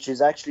excellent, which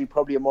is actually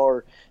probably a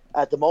more,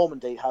 at the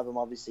moment they have him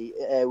obviously,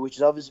 which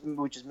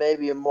is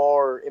maybe a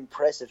more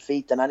impressive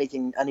feat than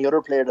any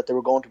other player that they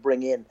were going to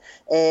bring in.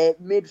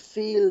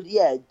 Midfield,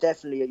 yeah,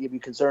 definitely you'd be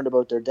concerned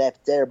about their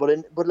depth there,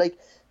 but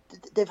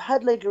they've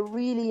had like a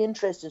really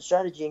interesting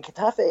strategy in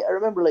Getafe. I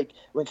remember like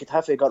when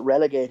Getafe got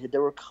relegated, they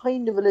were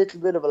kind of a little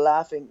bit of a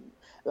laughing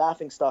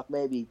stock,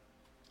 maybe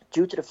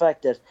due to the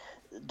fact that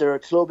they're a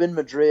club in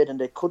Madrid and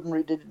they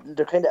couldn't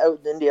they're kind of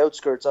out in the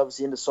outskirts,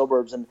 obviously in the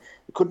suburbs, and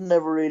they couldn't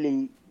never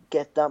really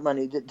get that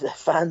many the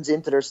fans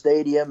into their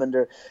stadium, and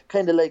they're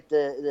kind of like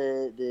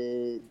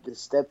the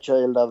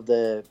stepchild of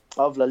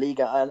La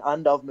Liga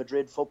and of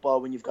Madrid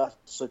football, when you've got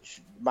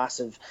such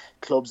massive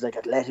clubs like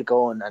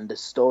Atletico and the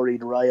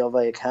storied Rayo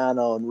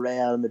Vallecano and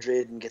Real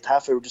Madrid, and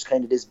Getafe were just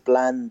kind of this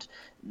bland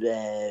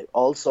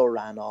also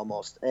ran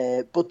almost,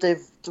 but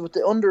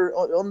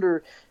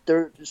under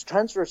their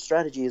transfer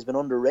strategy has been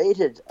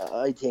underrated,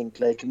 I think.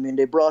 Like, I mean,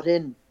 they brought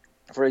in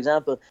Jaime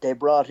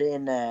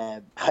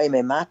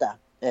Mata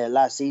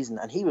last season,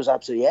 and he was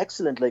absolutely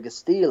excellent, like a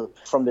steal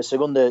from the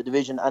Segunda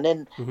Division, and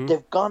then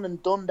they've gone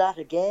and done that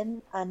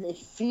again, and it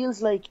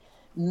feels like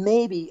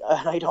maybe,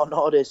 and I don't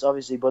know this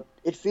obviously, but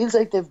it feels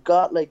like they've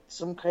got like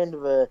some kind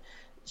of a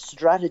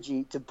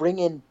strategy to bring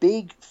in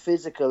big,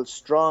 physical,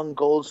 strong,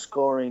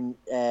 goal-scoring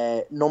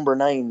number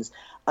nines,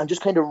 and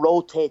just kind of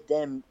rotate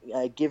them,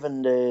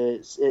 given the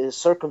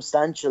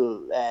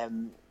circumstantial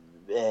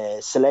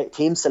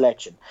team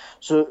selection.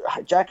 So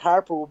Jack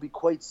Harper will be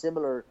quite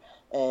similar,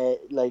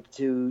 like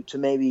to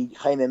maybe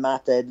Jaime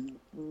Mata.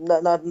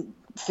 Not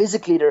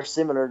physically they're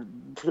similar.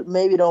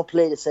 Maybe don't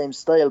play the same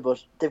style,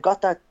 but they've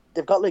got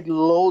like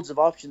loads of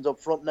options up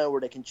front now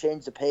where they can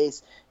change the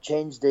pace,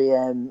 change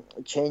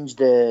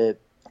the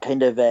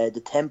kind of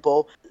the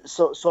tempo.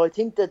 So I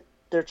think that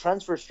their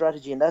transfer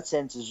strategy in that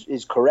sense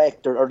is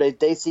correct, or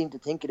they seem to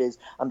think it is,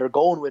 and they're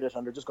going with it,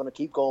 and they're just going to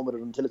keep going with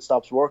it until it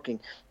stops working.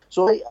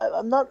 So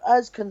I'm not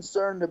as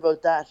concerned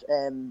about that.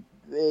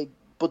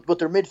 But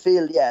their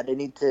midfield, yeah, they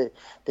need to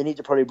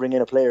probably bring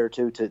in a player or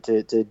two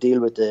to deal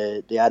with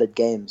the added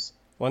games.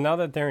 Well, now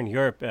that they're in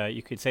Europe,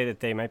 you could say that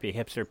they might be a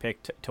hipster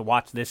pick to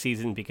watch this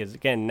season, because,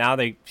 again, now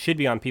they should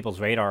be on people's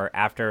radar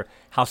after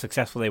how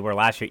successful they were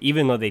last year,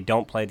 even though they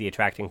don't play the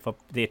attractive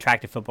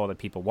football that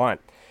people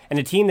want. And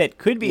a team that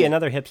could be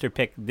another hipster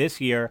pick this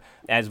year,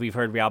 as we've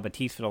heard Real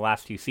Betis for the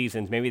last few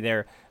seasons, maybe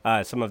they're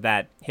some of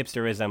that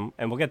hipsterism,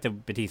 and we'll get to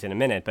Betis in a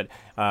minute, but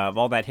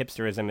all that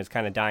hipsterism is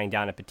kind of dying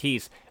down at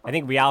Betis. I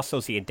think Real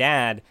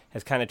Sociedad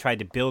has kind of tried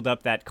to build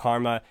up that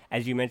karma,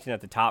 as you mentioned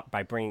at the top,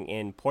 by bringing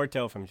in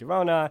Porto from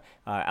Girona,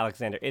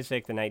 Alexander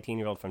Isak, the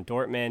 19-year-old from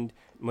Dortmund,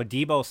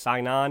 Modibo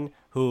Sagnan,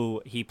 who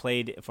he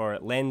played for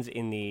Lens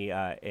in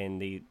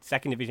the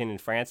second division in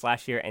France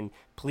last year, and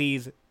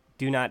please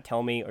do not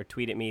tell me or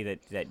tweet at me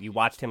that you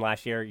watched him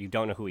last year. You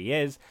don't know who he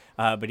is,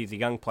 but he's a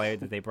young player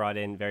that they brought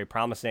in, very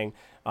promising.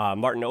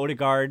 Martin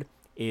Odegaard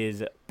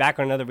is back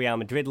on another Real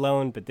Madrid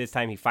loan, but this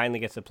time he finally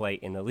gets to play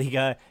in the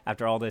Liga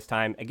after all this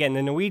time. Again,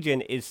 the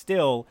Norwegian is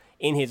still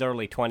in his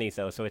early 20s,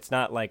 though, so it's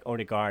not like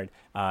Odegaard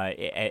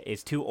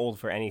is too old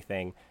for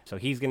anything. So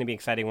he's going to be an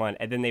exciting one.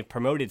 And then they've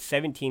promoted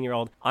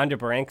 17-year-old Ander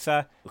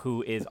Berenksa,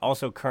 who is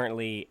also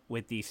currently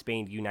with the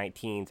Spain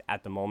U19s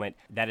at the moment.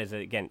 That is,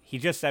 again,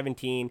 he's just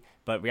 17,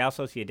 but Real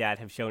Sociedad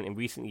have shown in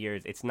recent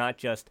years it's not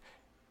just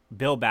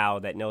Bilbao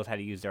that knows how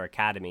to use their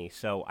academy.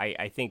 So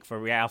I think for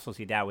Real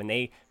Sociedad, when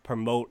they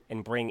promote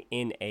and bring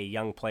in a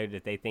young player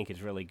that they think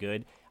is really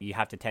good, you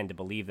have to tend to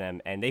believe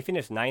them. And they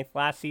finished 9th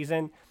last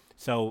season,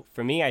 So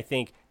for me, I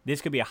think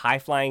this could be a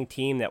high-flying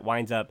team that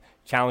winds up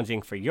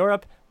challenging for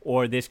Europe,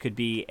 or this could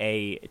be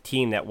a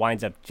team that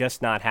winds up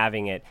just not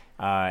having it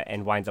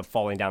and winds up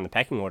falling down the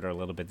pecking order a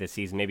little bit this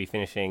season, maybe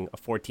finishing a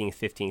 14th,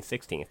 15th,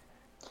 16th.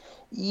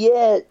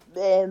 Yeah,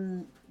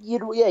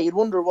 you'd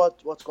wonder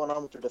what's going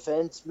on with their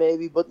defense,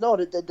 maybe, but no,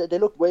 they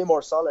looked way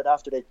more solid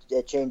after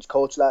they changed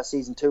coach last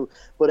season too.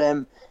 But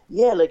in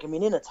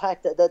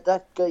attack,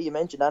 that guy you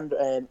mentioned,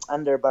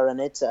 Ander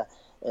Baranitsa,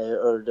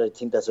 or I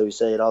think that's how you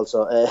say it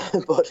also.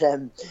 But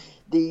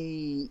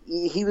he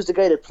was the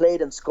guy that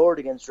played and scored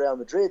against Real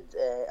Madrid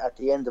at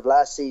the end of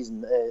last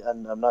season,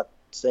 and I'm not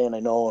saying I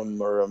know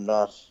him or I'm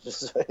not.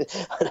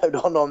 I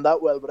don't know him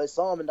that well, but I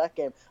saw him in that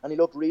game and he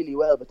looked really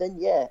well. But then,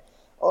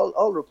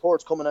 all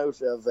reports coming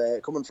out of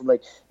coming from,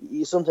 like,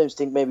 you sometimes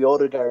think maybe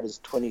Odegaard is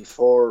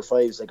 24 or 5.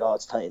 It's like, oh,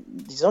 it's time.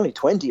 He's only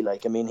 20.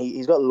 Like, I mean,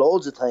 he's got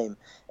loads of time.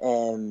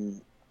 And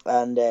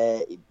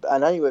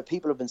anyway,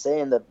 people have been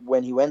saying that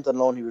when he went on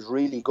loan, he was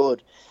really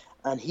good,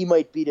 and he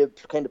might be the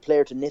kind of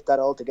player to knit that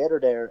all together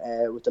there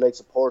with the likes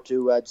of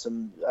Porto, add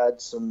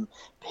some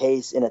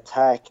pace in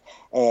attack.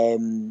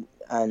 They've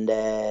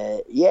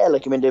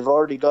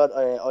already got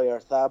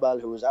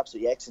Oyarzabal, who was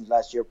absolutely excellent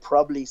last year,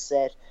 probably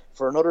set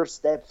for another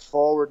step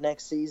forward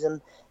next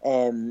season.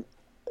 In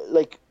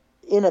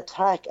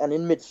attack and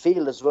in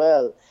midfield as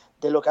well,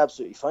 they look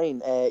absolutely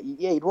fine.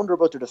 You'd wonder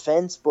about their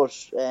defence, but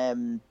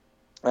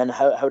and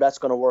how that's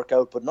going to work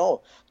out. But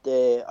no,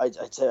 I'd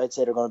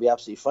say they're going to be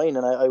absolutely fine,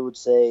 and I would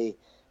say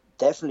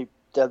definitely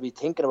they'll be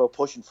thinking about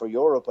pushing for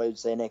Europe, I would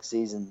say, next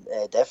season,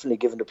 definitely,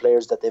 given the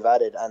players that they've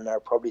added and are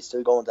probably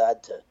still going to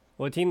add to.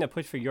 Well, a team that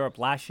pushed for Europe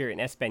last year in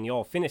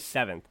Espanyol finished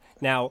 7th.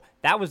 Now,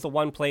 that was the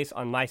one place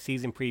on my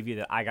season preview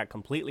that I got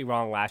completely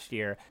wrong last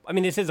year. I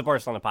mean, this is a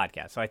Barcelona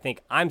podcast, so I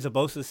think I'm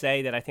supposed to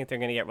say that I think they're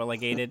going to get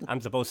relegated.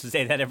 I'm supposed to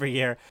say that every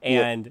year.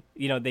 And,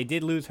 they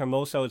did lose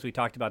Hermoso, as we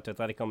talked about, to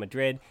Atletico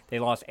Madrid. They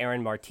lost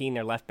Aaron Martin,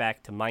 their left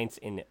back, to Mainz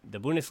in the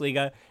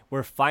Bundesliga.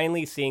 We're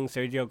finally seeing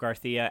Sergio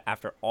Garcia,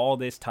 after all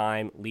this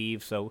time,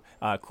 leave. So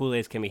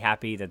Culés can be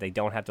happy that they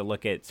don't have to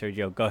look at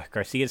Sergio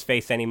Garcia's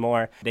face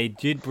anymore. They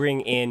did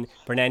bring in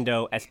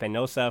Fernando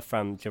Espinosa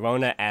from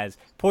Girona, as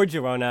poor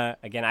Girona.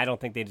 Again, I don't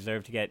think they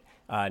deserve to get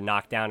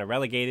knocked down or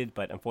relegated,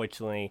 but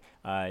unfortunately,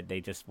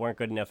 they just weren't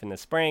good enough in the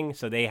spring.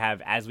 So they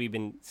have, as we've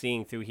been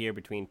seeing through here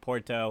between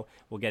Porto,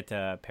 we'll get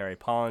to Pere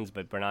Pons,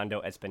 but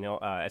Fernando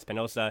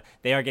Espinosa,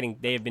 they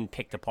have been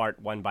picked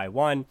apart one by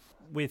one.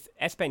 With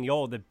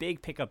Espanyol, the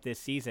big pickup this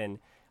season,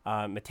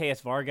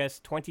 Mateus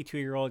Vargas,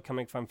 22-year-old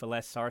coming from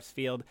Vélez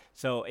Sarsfield,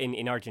 so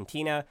in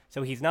Argentina.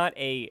 So he's not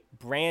a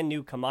brand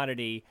new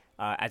commodity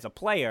as a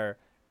player,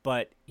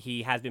 but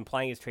he has been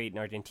playing his trade in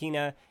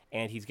Argentina,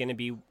 and he's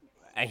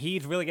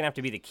really going to have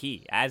to be the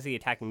key. As the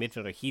attacking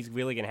midfielder, he's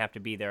really going to have to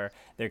be their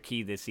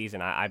key this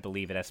season, I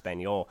believe, at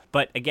Espanyol.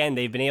 But again,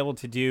 they've been able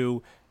to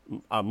do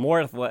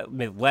more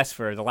with less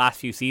for the last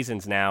few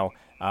seasons now,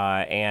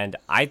 and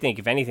I think,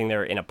 if anything,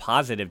 they're in a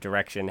positive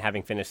direction,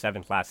 having finished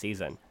 7th last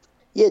season.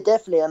 Yeah,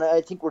 definitely, and I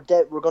think we're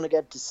going to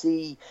get to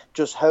see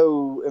just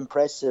how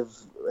impressive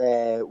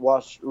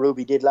what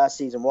Ruby did last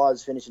season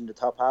was, finishing the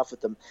top half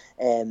with them.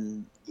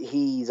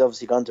 He's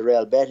obviously gone to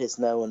Real Betis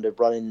now, and they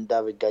brought in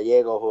David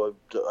Gallego, who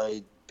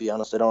I be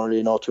honest, I don't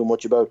really know too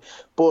much about.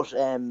 But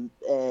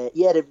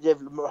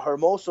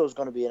Hermoso is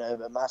going to be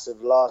a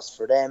massive loss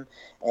for them.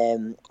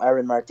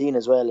 Aaron Martin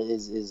as well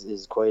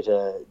is quite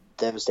a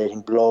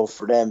devastating blow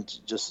for them.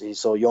 He's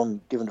so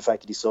young, given the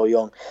fact that he's so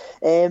young.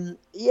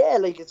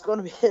 It's going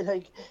to be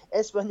like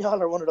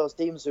Espanyol are one of those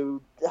teams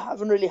who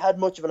haven't really had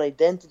much of an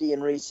identity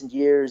in recent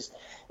years.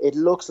 It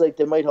looks like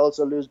they might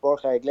also lose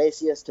Borja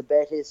Iglesias to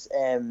Betis.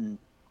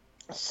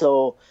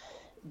 So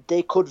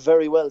they could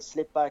very well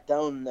slip back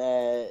down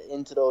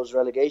into those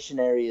relegation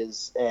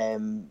areas. I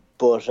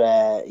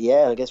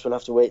guess we'll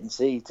have to wait and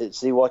see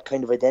what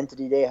kind of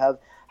identity they have,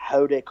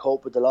 how they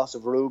cope with the loss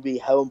of Ruby,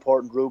 how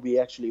important Ruby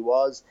actually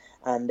was.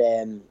 And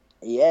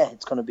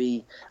it's going to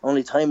be,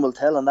 only time will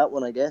tell on that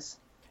one, I guess.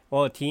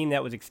 Well, a team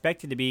that was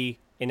expected to be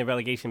in the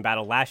relegation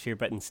battle last year,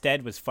 but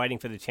instead was fighting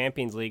for the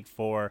Champions League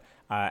for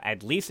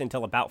at least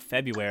until about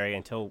February,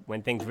 until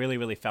when things really,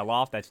 really fell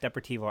off. That's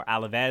Deportivo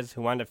Alavés,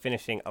 who wound up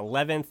finishing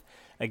 11th.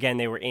 Again,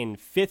 they were in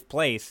 5th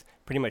place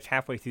pretty much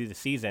halfway through the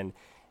season.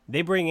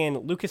 They bring in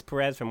Lucas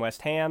Perez from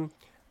West Ham,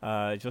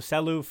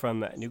 Joselu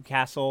from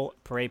Newcastle,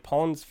 Pere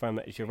Pons from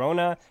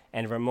Girona,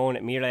 and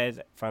Ramon Mires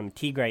from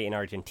Tigre in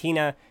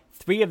Argentina.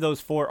 3 of those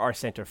 4 are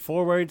center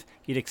forwards.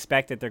 You'd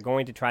expect that they're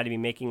going to try to be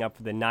making up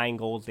for the 9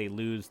 goals they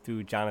lose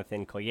through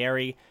Jonathan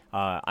Collieri,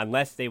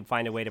 unless they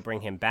find a way to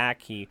bring him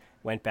back. He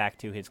went back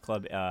to his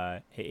club,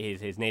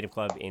 his native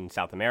club in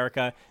South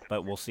America,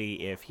 but we'll see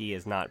if he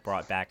is not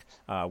brought back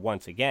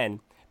once again.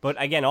 But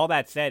again, all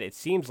that said, it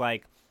seems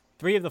like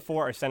 3 of the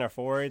 4 are center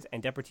forwards,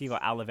 and Deportivo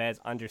Alavés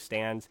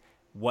understands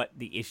what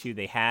the issue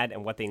they had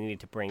and what they needed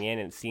to bring in,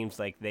 and it seems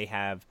like they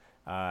have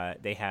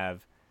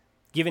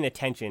given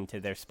attention to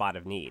their spot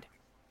of need.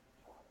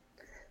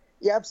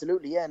 Yeah,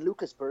 absolutely. Yeah, and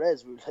Lucas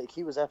Perez,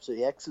 he was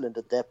absolutely excellent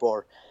at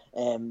Depor.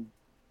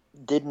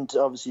 Didn't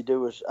obviously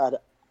do it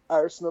at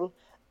Arsenal,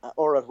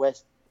 or at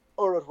West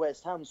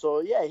Ham.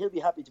 So yeah, he'll be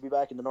happy to be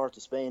back in the north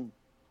of Spain,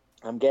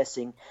 I'm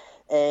guessing.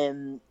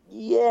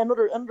 Yeah,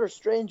 another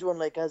strange one,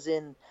 like as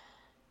in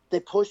they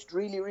pushed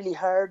really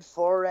hard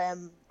for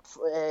in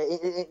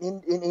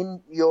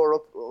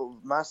Europe,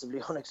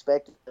 massively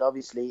unexpected,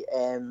 obviously.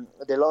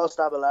 They lost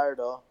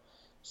Abelardo,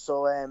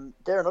 so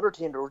they're another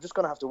team that we're just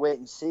going to have to wait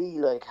and see,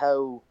 like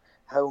how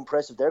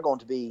impressive they're going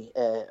to be,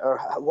 or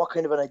what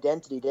kind of an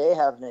identity they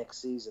have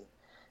next season.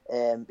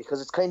 Because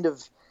it's kind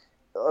of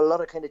a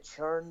lot of kind of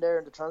churn there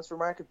in the transfer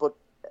market, but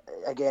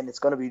again, it's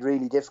going to be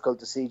really difficult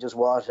to see just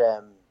what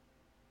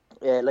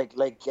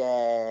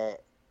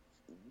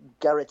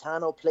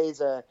Garetano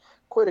plays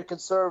quite a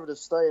conservative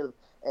style.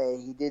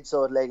 He did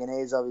so at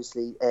Leganés,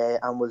 obviously,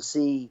 and we'll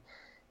see.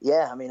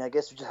 Yeah, I mean, I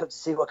guess we just have to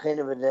see what kind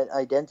of an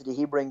identity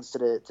he brings to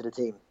the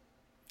team.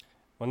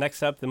 Well,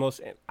 next up, the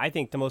most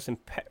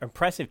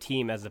impressive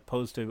team, as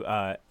opposed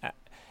to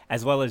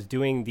as well as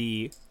doing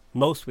the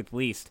most with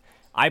least.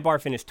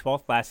 Eibar finished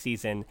 12th last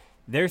season.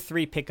 Their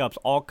 3 pickups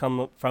all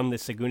come from the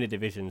Segunda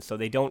division, so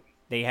they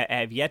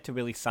have yet to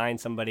really sign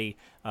somebody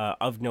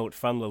of note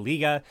from La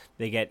Liga.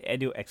 They get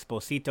Edu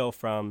Exposito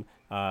from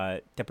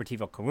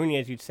Deportivo Coruña,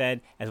 as you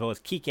said, as well as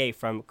Kike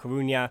from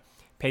Coruña,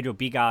 Pedro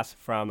Bigas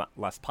from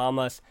Las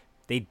Palmas.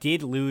 They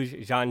did lose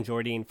Jean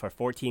Jordan for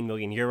 14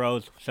 million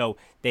euros. So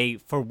they,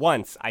 for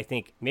once, I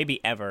think, maybe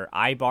ever,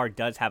 Eibar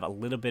does have a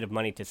little bit of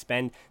money to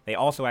spend. They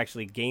also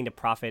actually gained a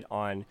profit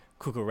on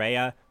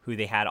Cucurella, who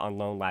they had on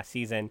loan last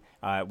season,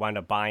 wound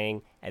up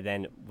buying and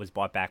then was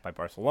bought back by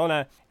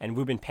Barcelona. And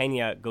Ruben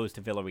Peña goes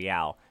to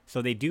Villarreal.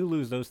 So they do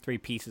lose those 3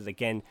 pieces.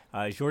 Again,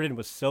 Jordan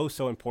was so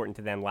important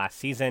to them last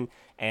season,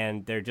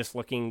 and they're just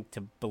looking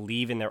to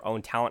believe in their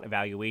own talent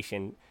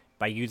evaluation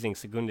by using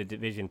Segunda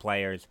Division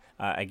players.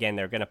 Again,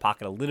 they're going to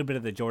pocket a little bit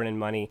of the Jordan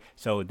money,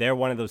 so they're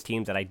one of those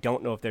teams that I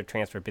don't know if their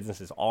transfer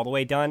business is all the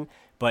way done,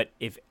 but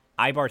if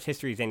Eibar's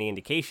history is any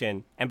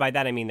indication, and by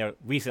that I mean their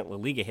recent La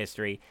Liga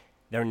history,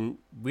 they're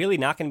really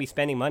not going to be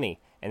spending money,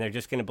 and they're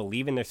just going to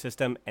believe in their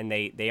system, and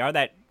they are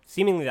that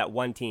seemingly that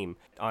one team.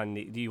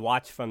 You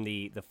watch from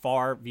the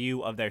far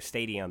view of their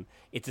stadium.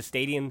 It's a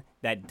stadium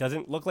that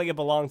doesn't look like it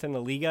belongs in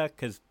the Liga,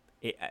 because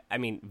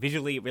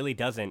visually it really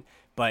doesn't,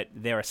 but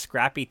they're a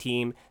scrappy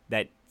team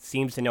that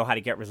seems to know how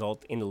to get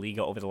results in the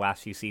Liga over the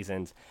last few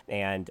seasons.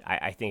 And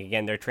I think,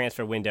 again, their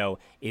transfer window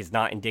is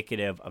not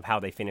indicative of how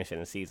they finish in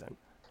the season.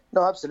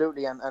 No,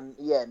 absolutely. And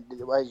yeah,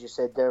 as you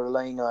said, they're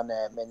relying on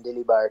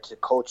Mendilibar to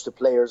coach the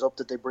players up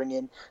that they bring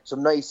in.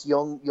 Some nice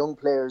young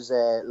players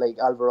like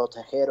Alvaro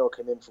Tejero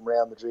came in from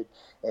Real Madrid,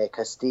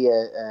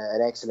 Castilla,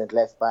 an excellent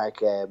left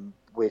back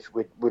with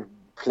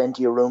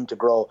plenty of room to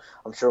grow.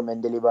 I'm sure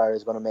Mendilibar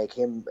is going to make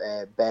him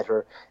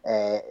better.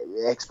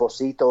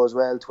 Exposito as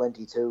well,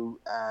 22,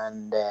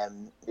 and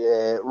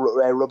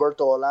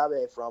Roberto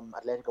Olave from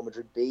Atletico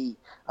Madrid B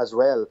as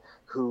well.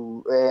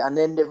 And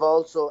then they've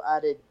also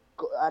added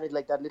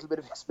like that little bit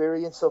of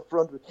experience up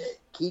front with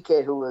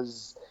Kike, who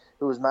was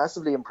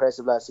massively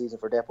impressive last season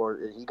for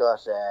Depor. He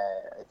got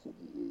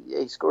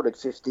he scored like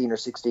 15 or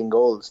 16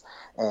 goals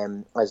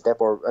as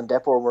Depor, and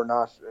Depor were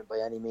not by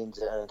any means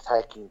an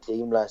attacking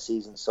team last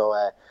season. So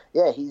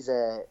he's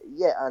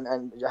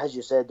and as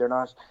you said, they're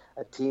not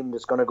a team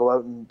that's going to go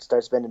out and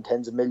start spending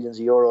tens of millions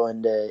of euro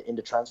in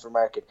the transfer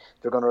market.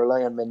 They're going to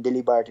rely on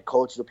Mendilibar to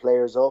coach the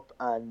players up,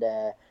 and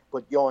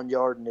but Johan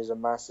Jordan is a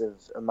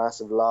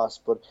massive loss.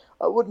 But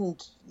I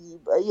wouldn't,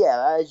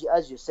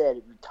 as you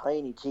said,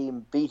 tiny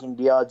team beating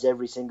the odds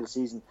every single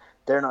season.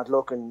 They're not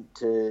looking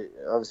to,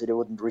 obviously they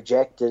wouldn't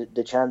reject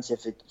the chance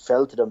if it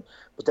fell to them,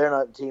 but they're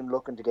not a team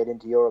looking to get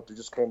into Europe. They're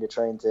just kind of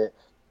trying to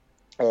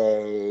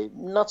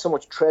not so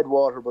much tread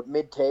water, but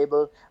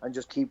mid-table, and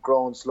just keep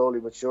growing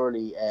slowly but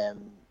surely.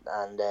 And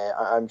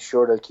I'm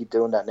sure they'll keep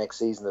doing that next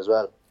season as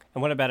well.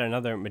 And what about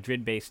another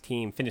Madrid-based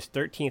team? Finished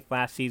 13th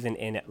last season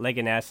in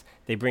Leganés.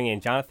 They bring in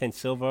Jonathan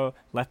Silva,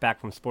 left back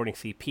from Sporting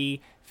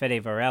CP,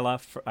 Fede Varela,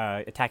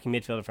 attacking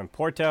midfielder from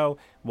Porto,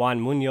 Juan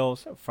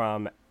Munoz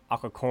from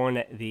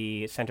Alcorcón,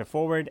 the center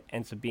forward,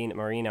 and Sabine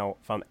Marino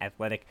from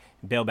Athletic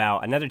Bilbao.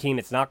 Another team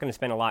that's not going to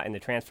spend a lot in the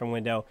transfer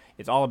window.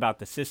 It's all about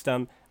the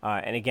system.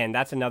 And again,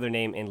 that's another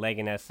name in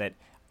Leganés that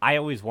I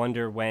always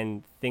wonder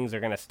when things are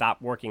going to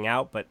stop working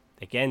out, but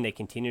again, they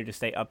continue to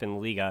stay up in the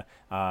Liga.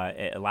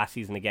 Last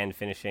season, again,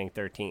 finishing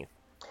 13th.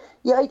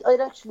 Yeah, I'd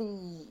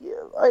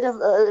have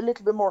a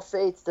little bit more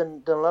faith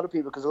than a lot of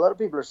people, because a lot of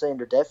people are saying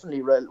they're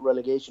definitely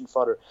relegation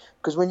fodder.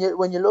 Because when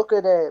you look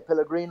at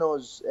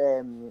Pellegrino's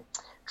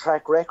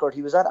track record,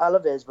 he was at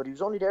Alaves, but he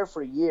was only there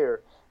for a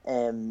year,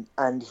 and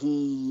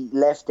he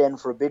left then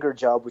for a bigger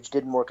job, which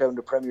didn't work out in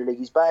the Premier League.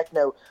 He's back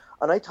now,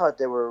 and I thought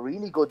they were a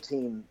really good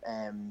team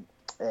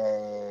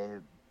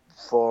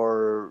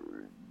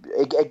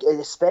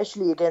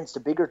especially against the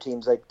bigger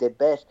teams. Like they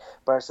bet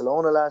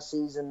Barcelona last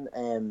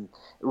season,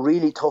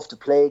 really tough to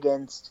play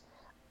against.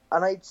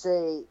 And I'd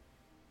say,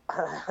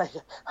 I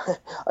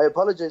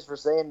apologize for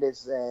saying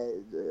this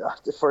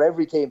for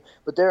every team,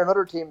 but they're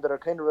another team that are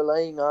kind of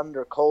relying on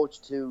their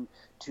coach to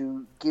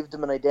to give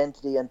them an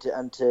identity and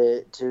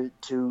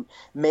to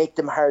make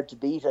them hard to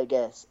beat, I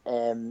guess.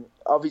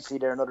 Obviously,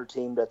 they're another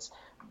team that's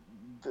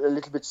a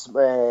little bit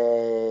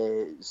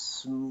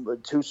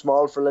too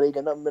small for La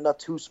Liga. Not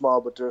too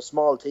small, but they're a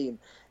small team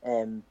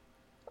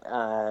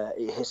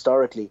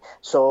historically.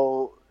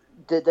 So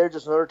they're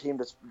just another team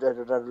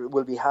that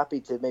will be happy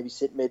to maybe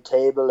sit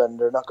mid-table, and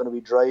they're not going to be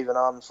driving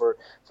on for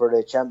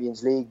the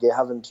Champions League. They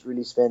haven't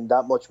really spent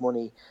that much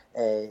money.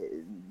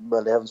 They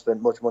haven't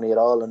spent much money at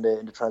all in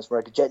the transfer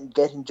market.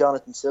 Getting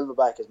Jonathan Silva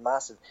back is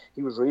massive.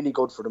 He was really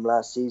good for them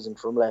last season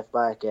from left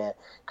back,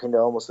 kind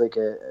of almost like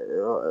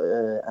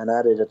an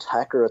added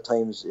attacker at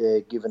times,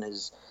 given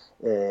his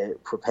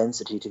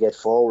propensity to get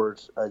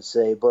forward, I'd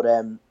say. But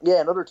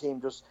another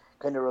team just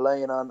kind of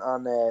relying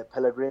on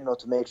Pellegrino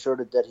to make sure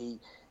that he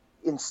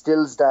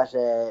instills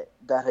that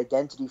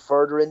identity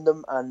further in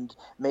them and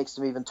makes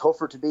them even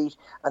tougher to beat.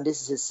 And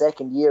this is his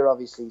second year,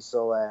 obviously,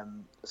 so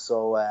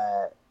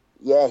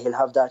he'll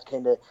have that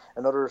kind of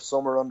another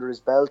summer under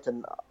his belt,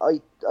 and I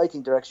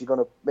think they're actually going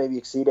to maybe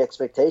exceed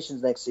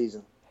expectations next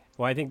season.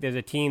 Well, I think there's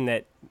a team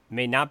that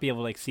may not be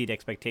able to exceed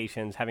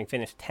expectations, having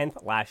finished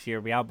 10th last year,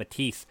 Real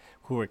Betis,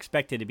 who were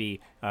expected to be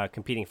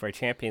competing for a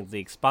Champions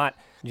League spot.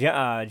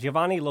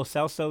 Giovanni Lo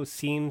Celso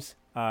seems,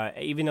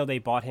 even though they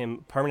bought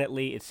him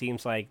permanently, it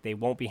seems like they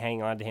won't be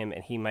hanging on to him,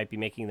 and he might be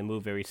making the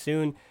move very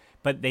soon.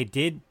 But they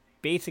did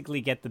basically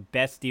get the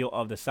best deal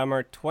of the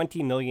summer,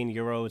 20 million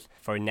euros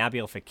for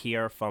Nabil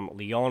Fekir from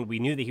Lyon. We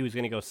knew that he was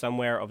going to go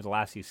somewhere over the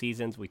last few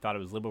seasons. We thought it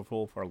was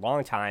Liverpool for a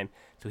long time.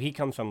 So he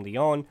comes from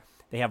Lyon.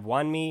 They have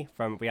Juanmi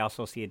from Real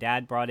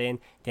Sociedad brought in.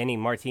 Danny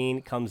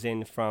Martin comes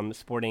in from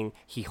Sporting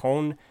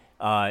Gijón,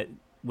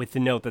 with the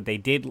note that they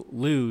did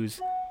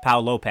lose Pau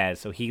Lopez,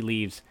 so he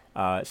leaves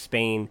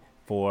Spain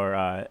for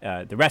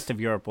the rest of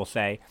Europe, we'll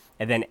say.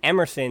 And then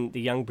Emerson, the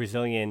young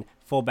Brazilian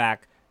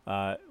fullback,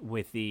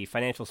 with the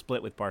financial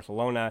split with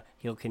Barcelona,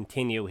 he'll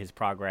continue his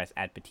progress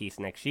at Betis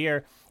next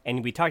year.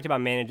 And we talked about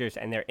managers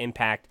and their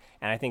impact,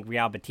 and I think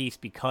Real Betis,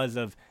 because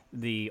of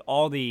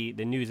all the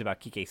news about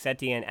Quique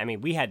Setien. I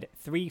mean, we had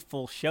 3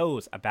 full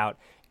shows about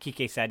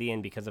Quique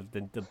Setien because of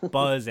the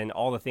buzz and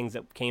all the things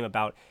that came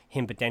about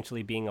him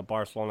potentially being a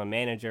Barcelona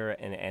manager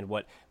and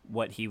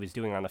what he was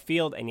doing on the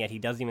field, and yet he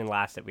doesn't even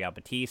last at Real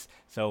Betis.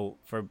 So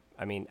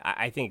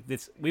I think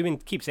this,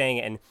 keep saying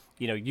it, and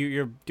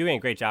you're doing a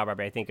great job,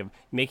 Robbie, I think, of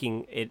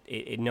making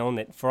it known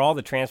that for all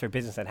the transfer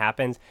business that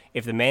happens,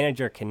 if the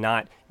manager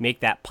cannot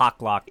make that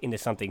puck lock into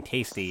something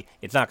tasty,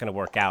 it's not going to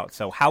work out.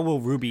 So how will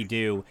Ruby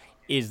do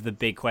is the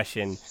big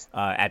question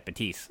at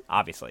Betis,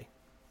 obviously.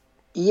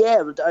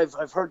 Yeah, but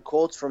I've heard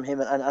quotes from him,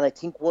 and I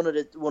think one of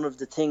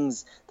the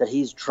things that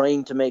he's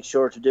trying to make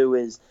sure to do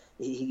is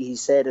he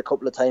said a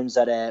couple of times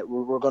that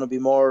we're going to be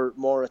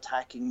more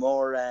attacking,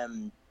 more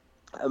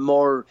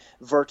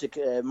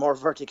vertical,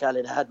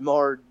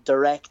 more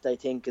direct, I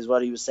think, is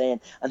what he was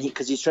saying, and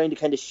because he's trying to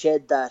kind of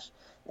shed that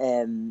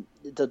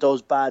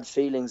those bad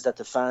feelings that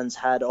the fans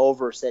had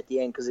over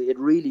Setien, because it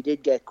really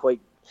did get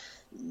quite,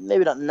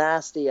 maybe not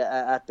nasty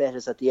at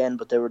Betis at the end,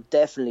 but they were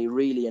definitely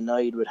really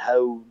annoyed with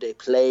how they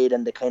played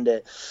and the kind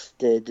of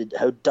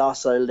how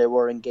docile they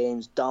were in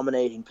games,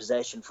 dominating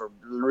possession for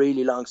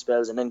really long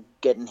spells and then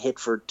getting hit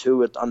for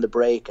 2 on the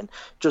break, and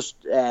just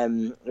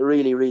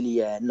really,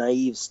 really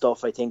naive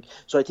stuff, I think.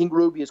 So I think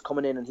Ruby is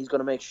coming in and he's going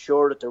to make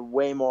sure that they're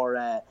way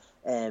more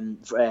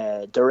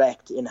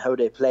direct in how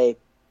they play.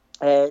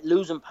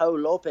 Losing Pau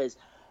Lopez,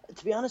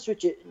 to be honest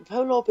with you,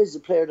 Pau Lopez is a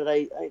player that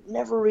I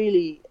never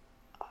really...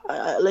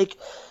 like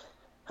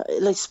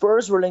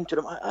Spurs were linked to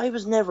him. I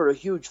was never a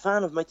huge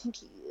fan of him. I think,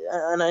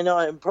 and I know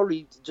I'm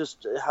probably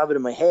just have it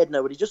in my head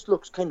now, but he just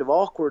looks kind of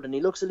awkward and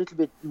he looks a little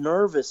bit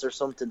nervous or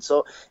something.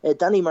 So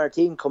Danny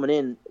Martin coming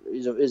in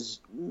is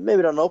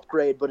maybe not an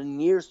upgrade, but in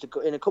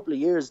a couple of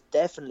years,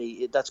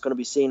 definitely that's going to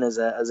be seen as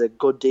a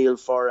good deal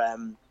for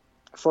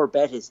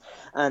Betis.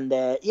 And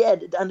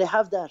and they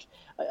have that.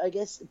 I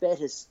guess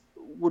Betis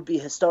would be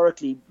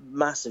historically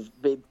massive,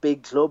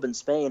 big club in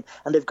Spain,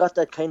 and they've got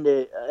that kind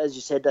of, as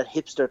you said, that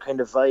hipster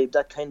kind of vibe,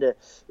 that kind of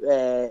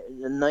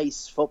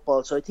nice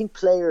football. So I think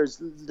players,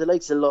 the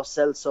likes of Lo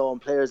Celso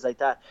and players like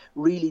that,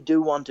 really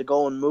do want to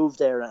go and move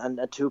there and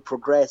to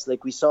progress.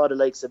 Like we saw the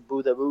likes of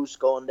Budabus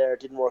going there,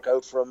 it didn't work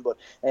out for him, but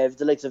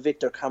the likes of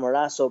Victor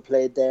Camarasso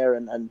played there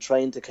and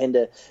trying to kind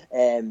of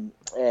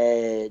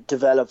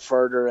develop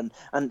further, and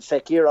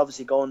Fekir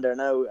obviously going there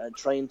now and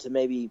trying to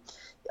maybe...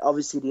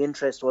 Obviously, the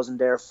interest wasn't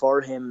there for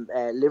him.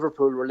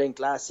 Liverpool were linked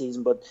last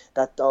season, but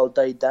that all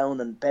died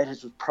down, and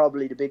Betis was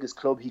probably the biggest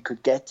club he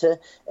could get to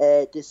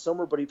this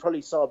summer, but he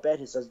probably saw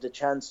Betis as the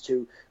chance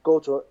to go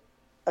to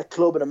a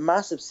club in a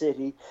massive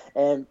city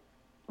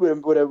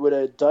with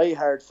a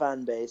die-hard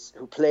fan base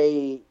who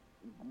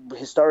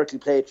historically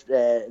played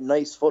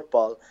nice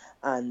football,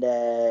 and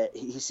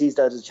he sees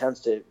that as a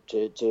chance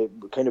to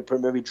kind of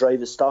maybe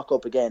drive his stock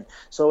up again.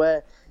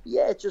 So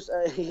it's just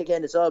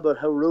again, it's all about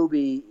how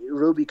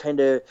Ruby kind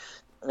of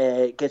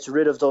gets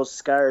rid of those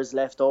scars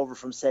left over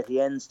from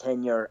Setien's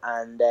tenure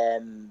and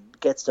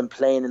gets them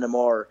playing in a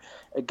more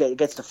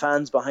gets the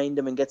fans behind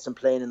them and gets them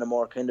playing in a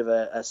more kind of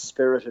a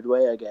spirited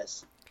way, I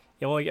guess.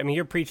 Yeah, well, I mean,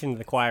 you're preaching to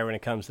the choir when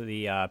it comes to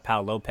the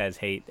Pau Lopez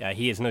hate.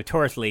 He is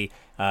notoriously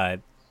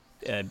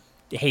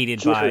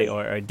hated by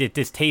or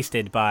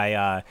distasted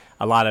by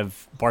a lot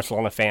of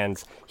Barcelona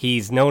fans.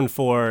 He's known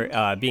for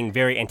being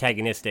very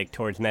antagonistic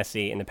towards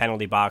Messi in the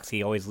penalty box.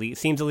 He always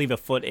seems to leave a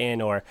foot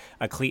in or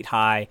a cleat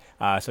high.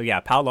 So yeah,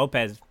 Pau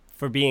Lopez,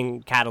 for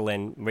being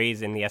Catalan,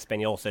 raised in the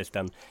Espanyol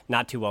system,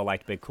 not too well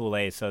liked by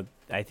Culés. So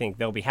I think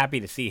they'll be happy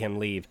to see him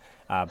leave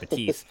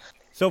Betis.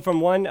 So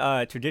from one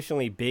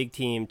traditionally big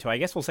team to, I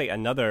guess we'll say,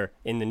 another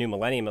in the new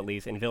millennium at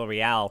least, in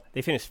Villarreal,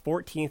 they finished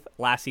 14th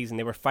last season.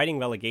 They were fighting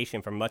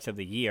relegation for much of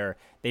the year.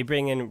 They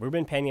bring in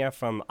Ruben Peña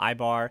from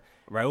Eibar,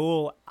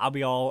 Raúl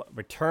Albiol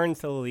returns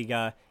to La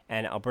Liga,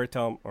 and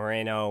Alberto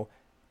Moreno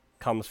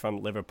comes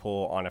from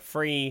Liverpool on a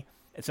free.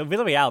 So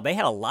Villarreal, they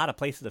had a lot of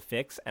places to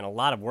fix and a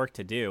lot of work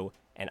to do,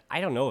 and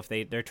I don't know if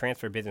their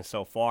transfer business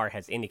so far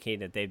has indicated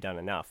that they've done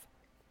enough.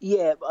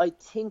 Yeah, I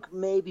think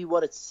maybe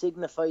what it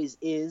signifies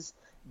is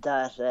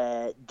that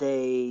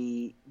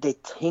they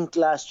think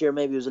last year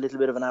maybe it was a little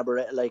bit of an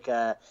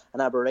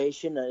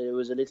aberration. It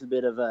was a little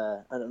bit of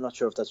I'm not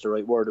sure if that's the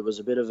right word. It was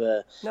a bit of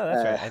a no,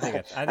 that's right. I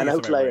think an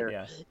outlier. Right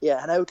word,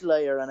 yeah, an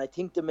outlier. And I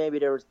think that maybe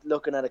they were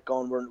looking at it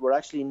going, we're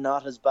actually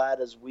not as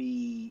bad as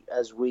we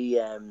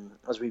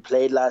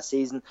played last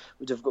season.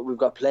 We've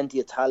got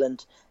plenty of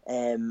talent,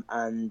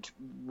 and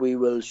we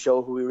will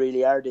show who we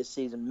really are this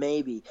season.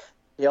 Maybe.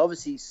 They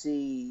obviously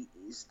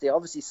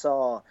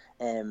saw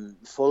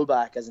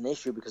fullback as an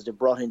issue because they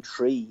brought in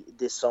 3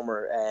 this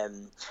summer,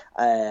 and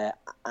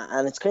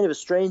it's kind of a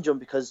strange one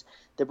because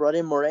they brought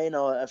in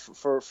Moreno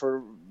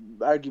for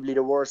arguably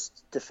the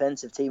worst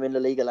defensive team in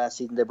the Liga last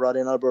season. They brought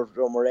in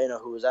Alberto Moreno,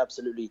 who was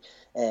absolutely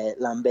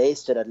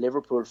lambasted at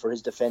Liverpool for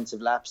his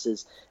defensive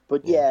lapses.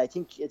 But yeah, I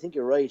think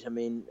you're right. I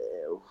mean,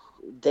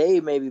 they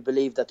maybe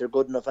believe that they're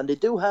good enough, and they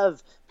do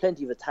have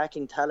plenty of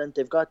attacking talent.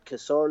 They've got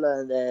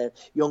Cazorla and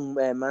young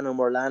Manu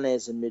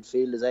Morlanes in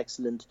midfield is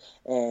excellent.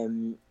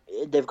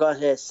 They've got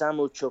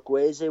Samu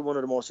Chukwueze, one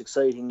of the most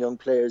exciting young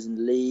players in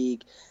the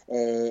league.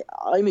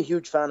 I'm a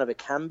huge fan of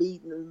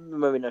Akambi.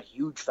 Maybe not a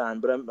huge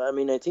fan, but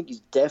I think he's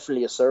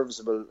definitely a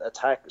serviceable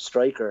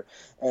striker.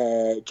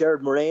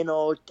 Gerard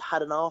Moreno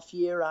had an off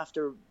year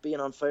after being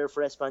on fire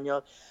for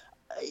Espanyol.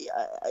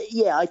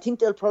 I think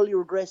they'll probably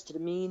regress to the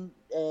mean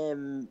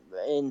in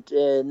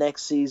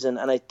next season,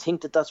 and I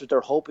think that's what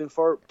they're hoping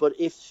for. But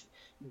if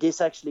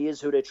this actually is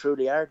who they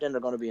truly are, then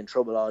they're going to be in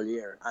trouble all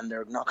year, and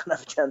they're not going to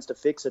have a chance to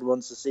fix it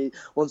once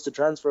the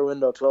transfer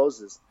window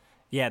closes.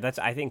 Yeah,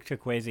 I think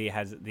Chukwueze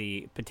has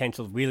the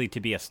potential really to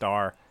be a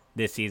star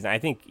this season. I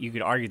think you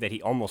could argue that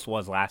he almost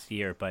was last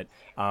year, but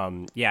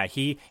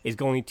he is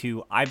going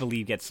to, I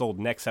believe, get sold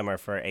next summer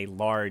for a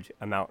large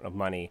amount of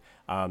money.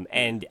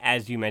 And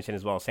as you mentioned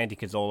as well, Santi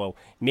Cazorla,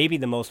 maybe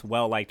the most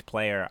well-liked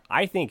player.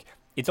 I think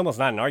it's almost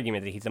not an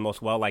argument that he's the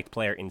most well-liked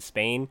player in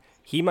Spain.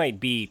 He might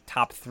be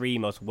top 3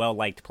 most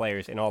well-liked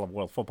players in all of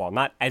world football.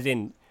 Not as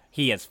in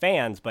he has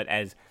fans, but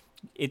as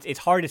it's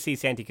hard to see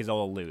Santi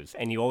Cazorla lose,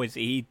 and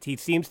he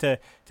seems to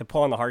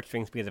pull on the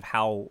heartstrings because of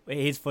how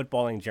his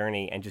footballing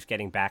journey and just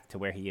getting back to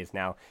where he is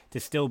now to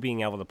still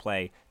being able to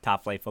play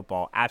top flight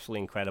football,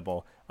 absolutely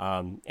incredible.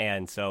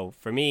 And so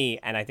for me,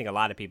 and I think a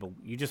lot of people,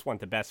 you just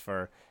want the best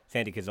for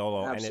Santi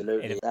Cazorla.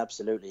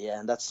 Absolutely, yeah.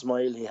 And that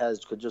smile he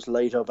has could just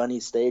light up any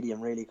stadium,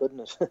 really,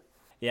 couldn't it?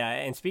 Yeah,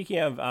 and speaking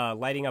of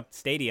lighting up the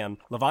stadium,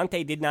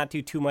 Levante did not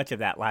do too much of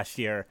that last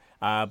year,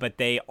 but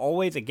they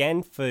always,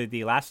 again, for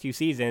the last few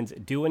seasons,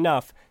 do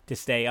enough to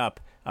stay up.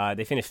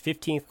 They finished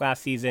 15th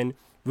last season.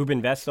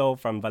 Ruben Vesso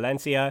from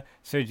Valencia,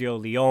 Sergio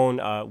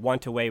Leon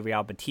went away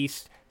Real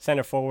Betis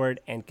center forward,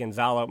 and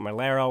Gonzalo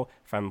Malero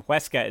from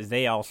Huesca, as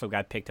they also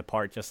got picked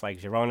apart just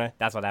like Girona.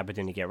 That's what happened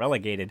when you get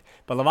relegated.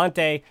 But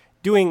Levante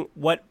doing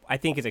what I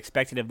think is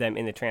expected of them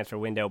in the transfer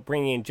window,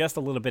 bringing in just a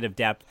little bit of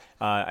depth.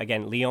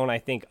 Again, Leon, I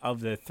think, of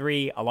the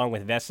 3, along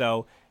with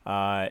Vesso,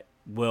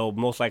 will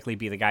most likely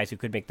be the guys who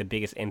could make the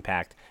biggest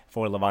impact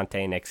for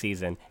Levante next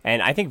season.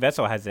 And I think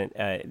Vesso has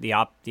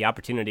the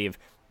opportunity of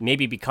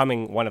maybe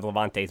becoming one of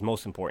Levante's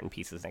most important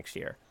pieces next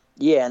year.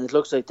 Yeah, and it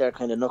looks like they're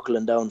kind of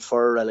knuckling down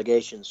for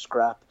relegation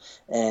scrap,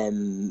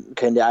 kind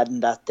of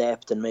adding that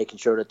depth and making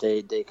sure that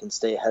they can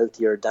stay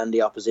healthier than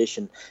the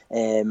opposition.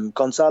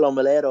 Gonzalo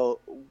Malero,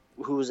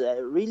 who was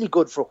really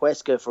good for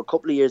Huesca for a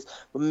couple of years,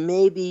 but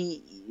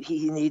maybe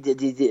he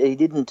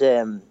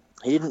didn't.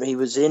 He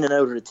was in and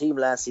out of the team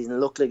last season. It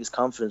looked like his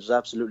confidence was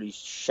absolutely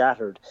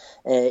shattered.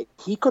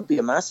 He could be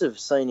a massive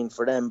signing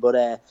for them, but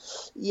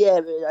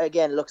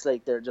again, it looks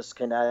like they're just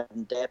kind of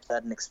adding depth,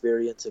 adding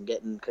experience, and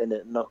getting kind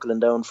of knuckling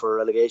down for a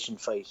relegation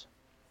fight.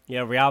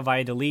 Yeah, Real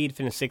Valladolid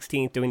finished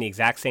 16th, doing the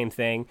exact same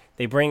thing.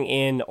 They bring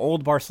in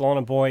old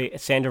Barcelona boy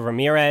Sandro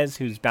Ramirez,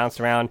 who's bounced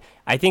around.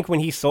 I think when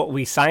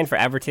we signed for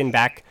Everton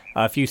back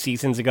a few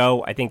seasons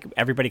ago, I think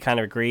everybody kind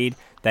of agreed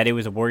that it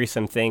was a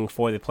worrisome thing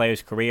for the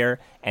player's career,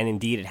 and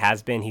indeed it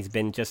has been. He's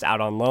been just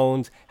out on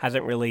loans,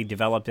 hasn't really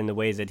developed in the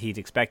ways that he's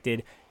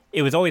expected.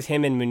 It was always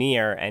him and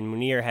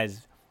Munir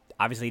has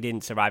obviously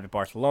didn't survive at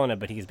Barcelona,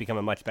 but he's become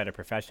a much better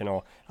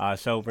professional.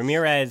 So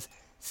Ramirez,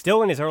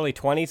 still in his early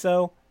 20s,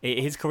 though.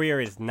 His career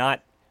is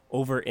not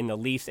over in the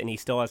least, and he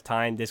still has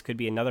time. This could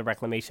be another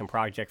reclamation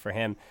project for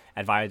him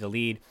at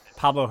Valladolid.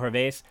 Pablo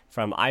Hervés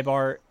from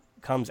Eibar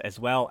comes as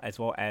well as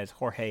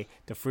Jorge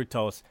de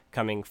Frutos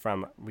coming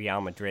from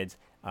Real Madrid's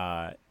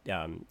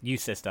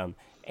youth system.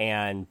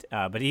 And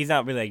but he's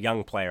not really a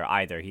young player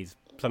either. He's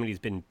somebody who's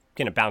been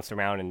kind of bounced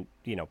around and,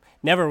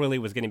 never really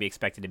was going to be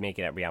expected to make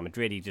it at Real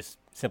Madrid. He just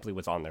simply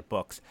was on their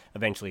books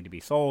eventually to be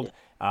sold.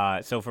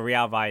 So for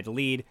Real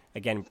Valladolid,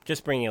 again,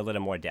 just bringing a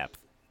little more depth.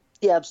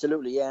 Yeah,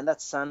 absolutely. Yeah, and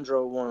that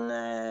Sandro one.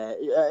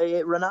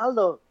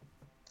 Ronaldo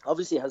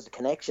obviously has the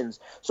connections,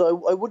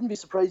 so I wouldn't be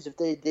surprised if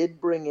they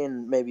did bring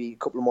in maybe a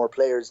couple more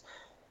players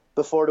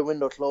before the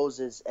window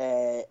closes.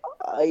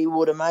 I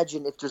would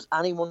imagine if there's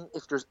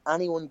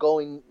anyone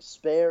going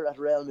spare at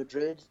Real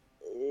Madrid,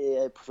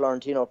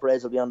 Florentino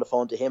Perez will be on the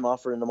phone to him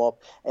offering them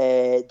up.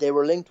 They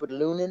were linked with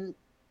Lunin,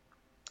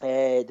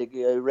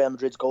 the Real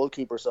Madrid's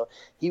goalkeeper. So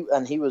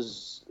he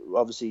was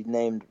obviously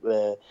named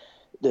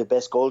the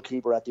best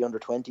goalkeeper at the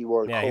Under-20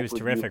 World Cup. Yeah, he was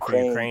terrific for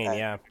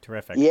Ukraine.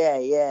 Terrific.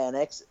 Yeah, and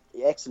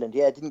excellent.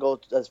 Yeah, it didn't go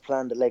as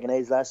planned at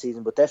Leganés last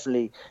season, but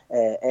definitely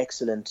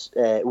excellent.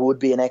 Would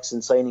be an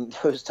excellent signing.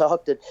 There was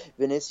talk that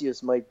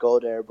Vinicius might go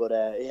there, but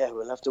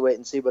we'll have to wait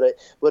and see.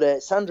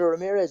 But Sandro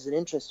Ramirez is an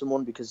interesting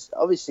one because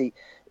obviously,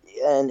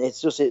 and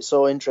it's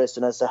so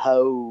interesting as to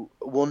how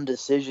one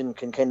decision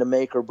can kind of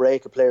make or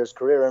break a player's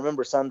career. I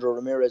remember Sandro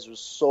Ramirez was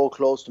so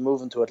close to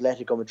moving to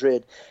Atletico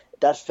Madrid.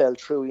 That fell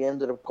through. He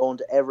ended up going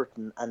to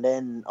Everton, and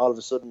then all of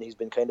a sudden he's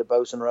been kind of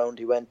bouncing around.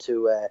 He went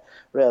to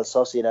Real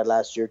Sociedad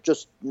last year,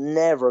 just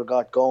never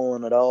got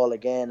going at all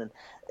again. And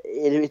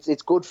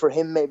it's good for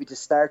him maybe to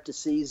start the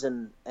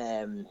season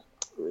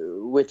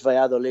with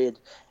Valladolid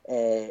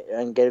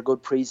and get a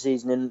good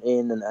pre-season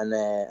in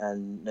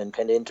and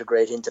kind of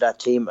integrate into that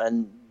team.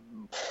 And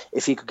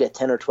if he could get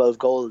 10 or 12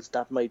 goals,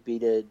 that might be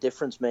the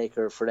difference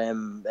maker for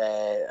them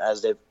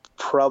as they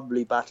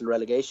probably battle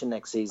relegation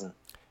next season.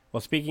 Well,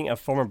 speaking of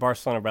former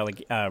Barcelona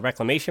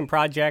reclamation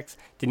projects,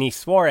 Denis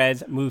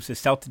Suarez moves to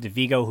Celta de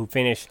Vigo, who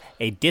finished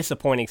a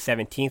disappointing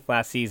 17th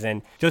last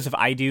season. Joseph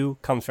Aidoo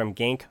comes from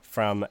Genk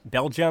from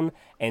Belgium,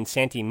 and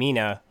Santi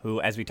Mina, who,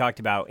 as we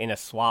talked about, in a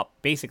swap,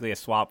 basically a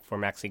swap for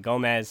Maxi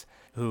Gomez,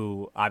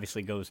 who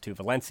obviously goes to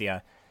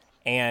Valencia.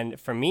 And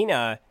for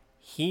Mina,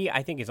 he,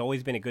 I think, has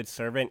always been a good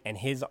servant, and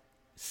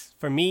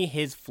for me,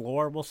 his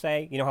floor, we'll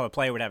say, how a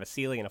player would have a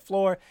ceiling and a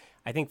floor,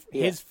 I think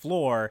his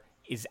floor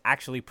is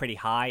actually pretty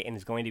high and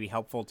is going to be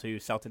helpful to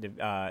Celta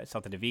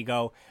de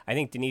Vigo. I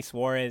think Denis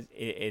Suarez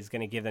is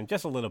going to give them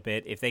just a little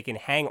bit if they can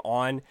hang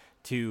on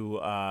to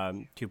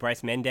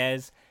Bryce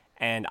Mendes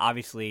and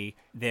obviously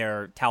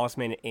their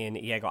talisman in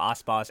Iago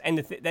Aspas.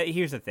 And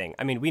here's the thing.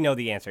 I mean, we know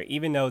the answer.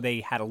 Even though they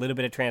had a little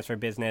bit of transfer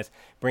business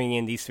bringing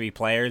in these three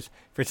players,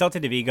 for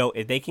Celta de Vigo,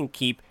 if they can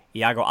keep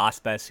Iago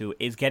Aspas, who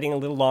is getting a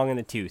little long in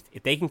the tooth,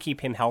 if they can keep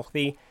him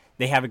healthy,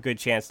 they have a good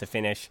chance to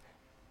finish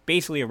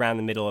basically around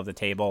the middle of the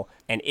table.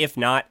 And if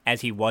not,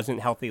 as he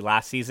wasn't healthy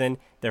last season,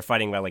 they're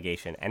fighting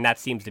relegation. And that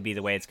seems to be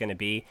the way it's going to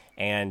be.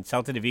 And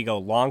Celta de Vigo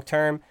long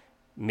term,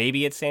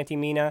 maybe it's Santi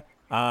Mina,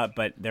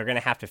 but they're going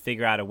to have to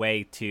figure out a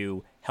way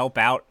to help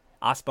out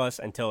Aspas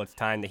until it's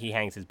time that he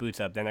hangs his boots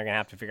up. Then they're going to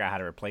have to figure out how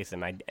to replace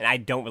him. And I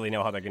don't really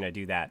know how they're going to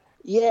do that.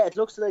 Yeah, it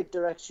looks like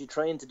they're actually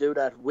trying to do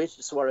that with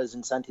Suarez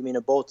and Santi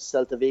Mina, both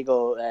Celta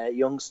Vigo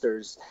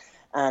youngsters.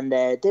 And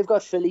they've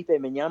got Felipe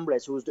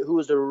Miñambres, who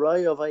was the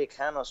Rayo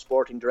Vallecano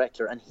sporting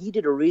director, and he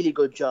did a really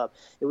good job.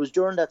 It was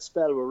during that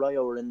spell where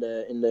Rayo were in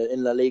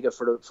La Liga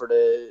for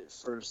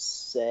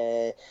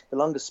the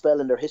longest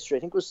spell in their history. I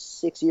think it was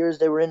 6 years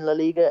they were in La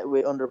Liga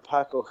under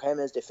Paco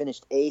Gémez. They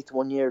finished 8th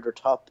 1 year. They're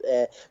top.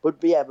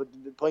 But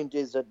the point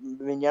is that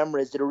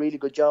Miñambres did a really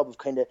good job of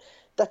kind of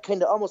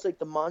almost like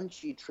the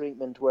Monchi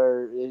treatment,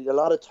 where a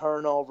lot of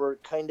turnover,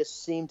 kind of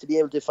seemed to be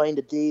able to find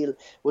a deal,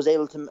 was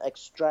able to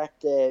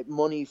extract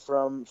money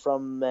from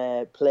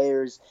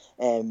players,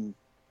 and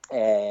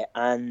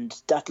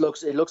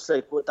it looks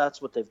like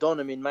that's what they've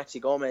done. I mean,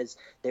 Maxi Gomez,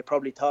 they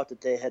probably thought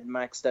that they had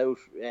maxed out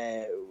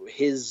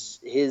his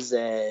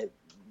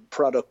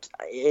product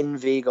in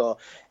Vigo,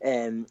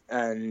 and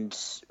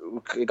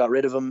got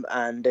rid of him,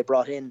 and they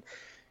brought in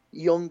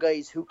young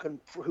guys who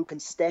can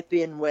step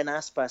in when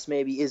Aspas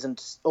maybe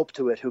isn't up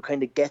to it, who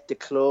kind of get the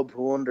club,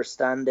 who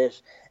understand it,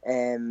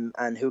 and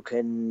who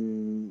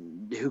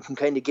can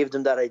kind of give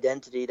them that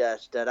identity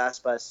that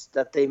Aspas,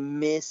 that they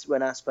miss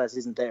when Aspas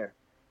isn't there.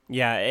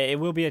 Yeah, it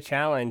will be a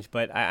challenge,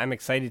 but I'm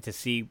excited to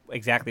see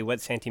exactly what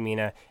Santi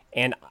Mina,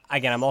 and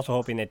again, I'm also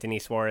hoping that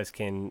Denis Suarez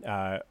can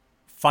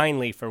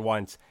finally, for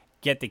once,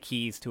 get the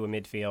keys to a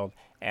midfield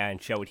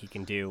and show what he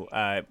can do.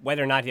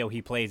 Whether or not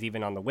he plays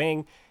even on the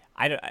wing,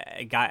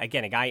 a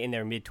guy in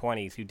their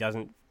mid-20s who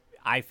doesn't,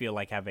 I feel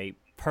like, have a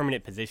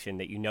permanent position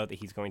that that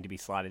he's going to be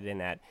slotted in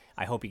at.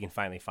 I hope he can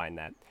finally find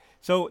that.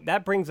 So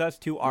that brings us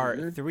to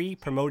our three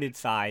promoted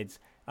sides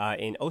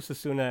in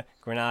Osasuna,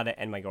 Granada,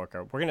 and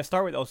Mallorca. We're going to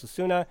start with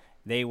Osasuna.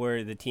 They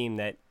were the team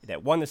that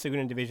won the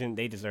Segunda Division.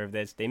 They deserve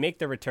this. They make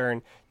their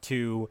return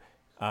to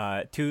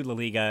La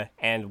Liga.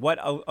 And what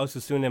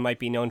Osasuna might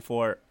be known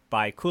for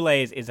by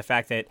culés is the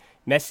fact that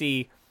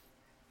Messi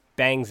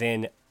bangs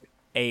in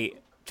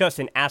just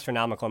an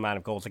astronomical amount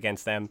of goals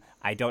against them.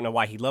 I don't know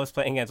why he loves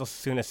playing against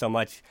Osasuna so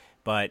much,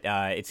 but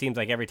it seems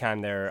like every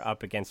time they're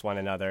up against one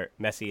another,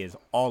 Messi is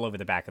all over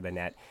the back of the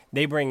net.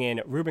 They bring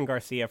in Ruben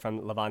Garcia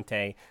from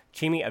Levante,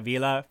 Chimi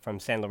Avila from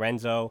San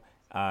Lorenzo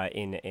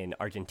in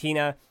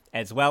Argentina,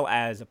 as well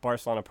as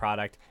Barcelona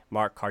product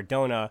Marc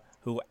Cardona,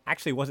 who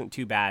actually wasn't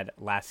too bad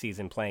last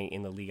season playing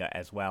in the Liga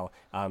as well.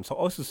 So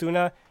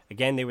Osasuna,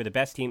 again, they were the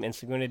best team in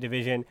Segunda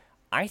Division.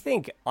 I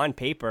think on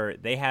paper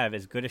they have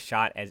as good a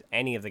shot as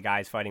any of the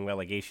guys fighting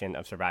relegation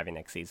of surviving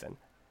next season.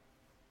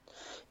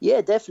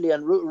 Yeah, definitely,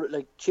 and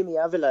like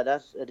Chimi Avila,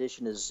 that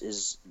addition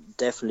is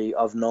definitely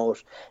of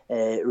note.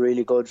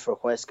 Really good for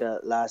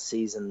Huesca last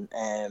season,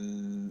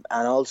 and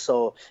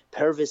also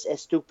Pervis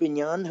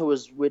Estupiñán, who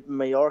was with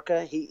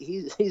Mallorca.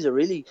 He was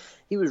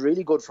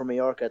really good for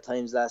Mallorca at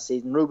times last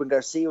season. Ruben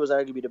Garcia was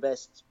arguably the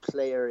best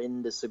player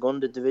in the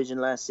Segunda Division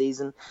last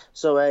season.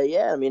 So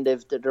yeah, I mean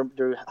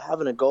they're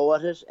having a go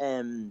at it.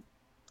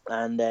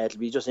 And it'll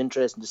be just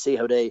interesting to see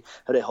how they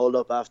hold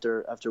up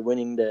after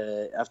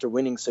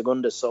winning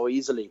Segunda so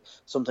easily.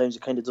 Sometimes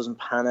it kind of doesn't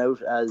pan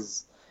out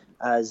as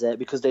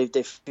because they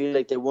feel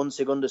like they won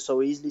Segunda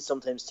so easily.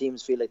 Sometimes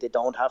teams feel like they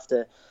don't have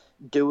to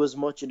do as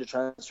much in the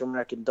transfer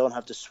market and don't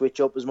have to switch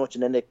up as much,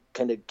 and then they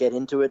kind of get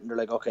into it and they're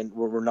like, okay,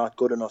 we're not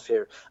good enough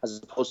here, as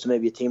opposed to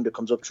maybe a team that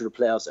comes up through the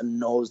playoffs and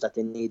knows that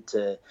they need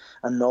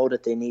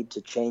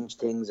to change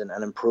things and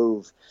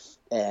improve.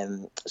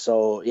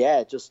 So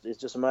yeah, it's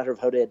just a matter of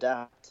how they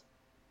adapt.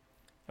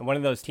 And one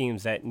of those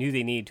teams that knew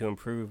they need to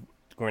improve,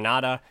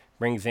 Granada,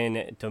 brings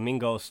in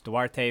Domingos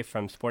Duarte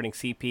from Sporting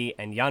CP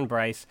and Jan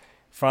Bryce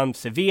from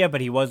Sevilla, but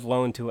he was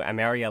loaned to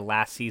Almeria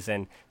last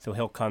season, so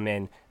he'll come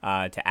in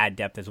to add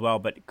depth as well.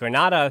 But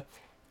Granada,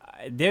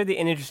 they're an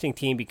interesting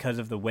team because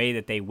of the way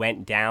that they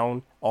went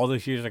down all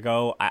those years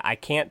ago. I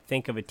can't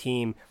think of a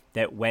team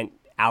that went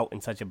out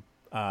in such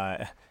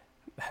a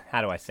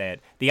how do I say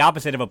it? The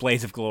opposite of a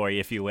blaze of glory,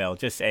 if you will.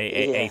 Just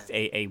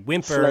a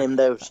whimper. Flamed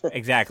out.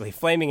 Exactly.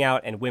 Flaming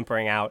out and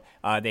whimpering out.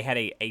 They had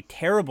a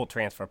terrible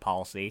transfer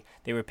policy.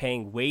 They were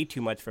paying way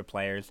too much for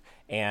players,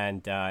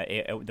 and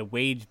the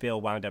wage bill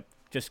wound up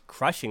just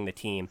crushing the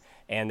team,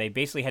 and they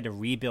basically had to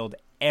rebuild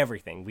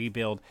everything.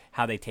 Rebuild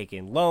how they take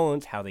in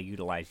loans, how they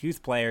utilize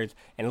youth players,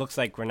 and it looks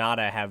like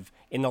Granada have,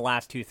 in the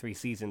last 2-3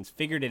 seasons,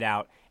 figured it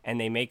out, and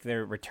they make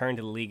their return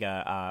to the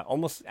Liga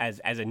almost as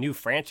a new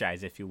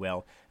franchise, if you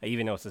will,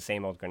 even though it's the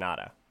same old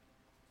Granada.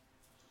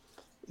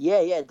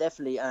 Yeah,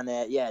 definitely, and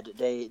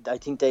I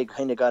think they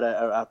kind of got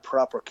a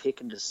proper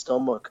kick in the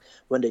stomach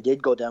when they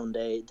did go down.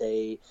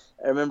 I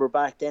remember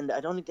back then, I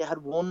don't think they had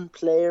one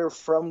player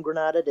from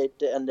Granada.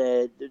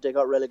 They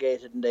got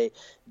relegated, and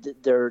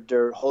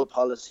their whole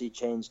policy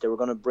changed. They were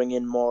going to bring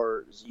in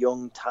more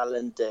young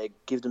talent,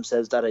 give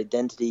themselves that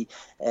identity,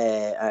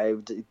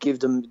 give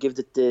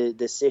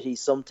the city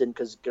something,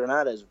 because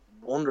Granada is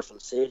a wonderful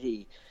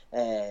city.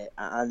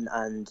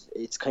 And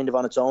it's kind of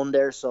on its own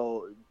there,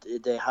 so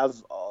they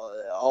have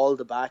all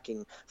the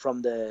backing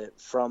from the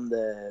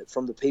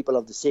people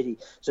of the city.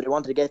 So they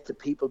wanted to get the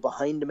people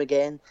behind them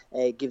again,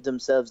 give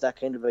themselves that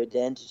kind of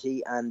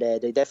identity, and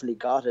they definitely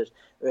got it.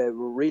 Were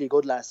really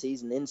good last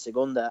season in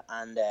Segunda,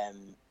 and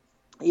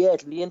yeah,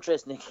 it'll be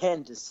interesting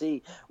again to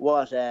see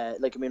what,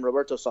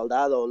 Roberto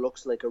Soldado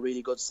looks like a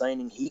really good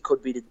signing. He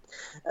could be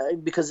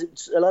because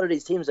it's a lot of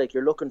these teams, like,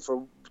 you're looking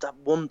for that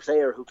one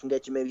player who can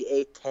get you maybe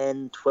 8,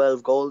 10,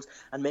 12 goals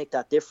and make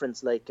that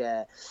difference. Like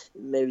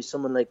maybe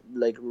someone like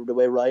the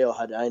way Rayo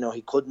had, I know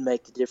he couldn't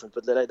make the difference,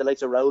 but the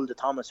likes of Raúl de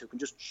Thomas, who can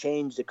just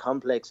change the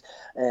complex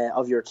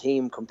of your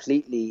team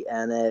completely.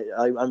 And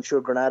I'm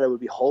sure Granada will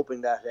be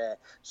hoping that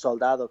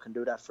Soldado can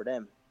do that for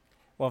them.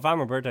 Well, if I'm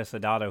Roberto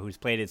Soldado, who's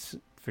played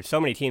for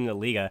so many teams in the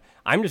Liga,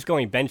 I'm just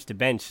going bench to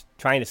bench,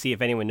 trying to see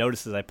if anyone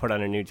notices I put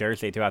on a new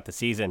jersey throughout the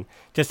season,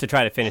 just to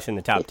try to finish in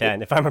the top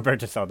 10, if I'm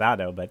Roberto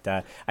Soldado. But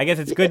I guess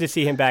it's good to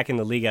see him back in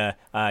the Liga.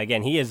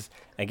 Again, he is,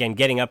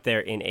 getting up there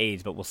in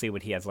age, but we'll see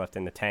what he has left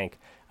in the tank.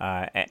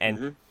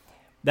 And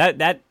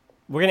that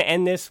we're going to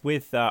end this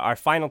with our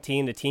final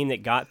team, the team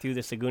that got through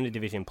the Segunda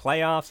Division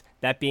playoffs,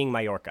 that being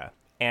Mallorca.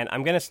 And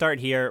I'm going to start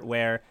here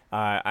where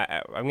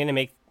I'm going to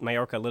make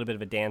Mallorca a little bit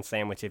of a Dan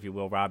sandwich, if you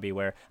will, Robbie,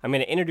 where I'm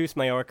going to introduce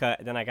Mallorca,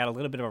 then I got a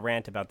little bit of a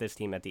rant about this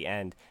team at the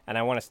end. And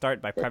I want to start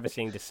by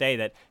prefacing to say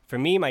that, for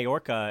me,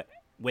 Mallorca,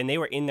 when they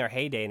were in their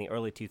heyday in the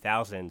early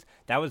 2000s,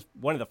 that was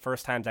one of the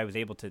first times I was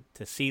able to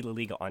see La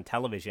Liga on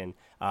television,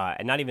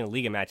 and not even the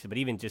Liga matches, but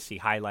even just see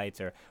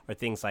highlights or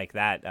things like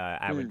that.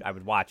 I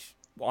would watch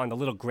on the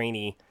little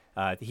grainy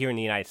here in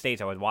the United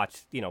States, I would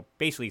watch,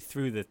 basically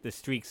through the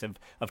streaks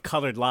of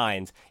colored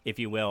lines, if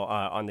you will,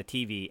 on the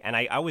TV. And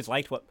I always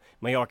liked what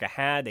Mallorca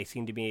had. They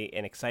seemed to be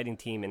an exciting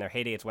team in their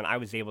heyday. It's when I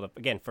was able to,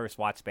 again, first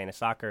watch Spanish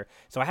soccer.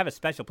 So I have a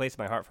special place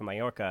in my heart for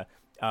Mallorca.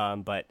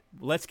 But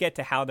let's get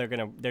to how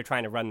they're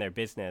trying to run their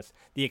business.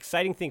 The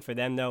exciting thing for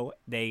them, though,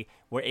 they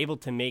were able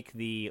to make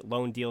the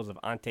loan deals of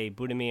Ante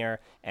Budimir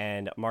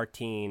and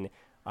Martin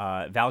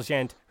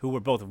Valgent, who were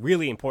both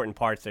really important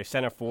parts. Their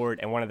center forward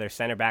and one of their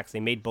center backs.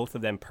 They made both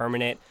of them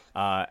permanent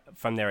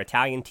from their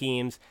Italian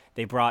teams.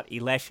 They brought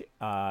Ilesh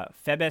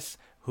Febes,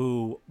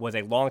 who was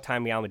a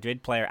longtime Real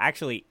Madrid player,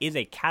 actually is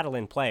a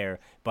Catalan player,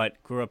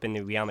 but grew up in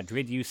the Real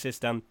Madrid youth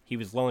system. He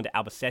was loaned to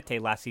Albacete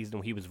last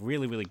season. He was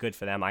really, really good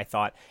for them, I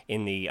thought,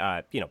 in the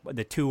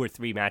the 2 or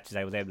 3 matches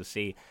I was able to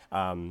see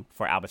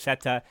for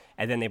Albacete.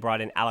 And then they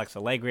brought in Alex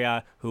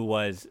Alegria, who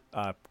was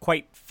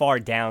quite far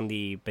down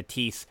the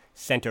Betis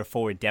center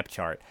forward depth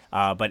chart.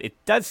 But it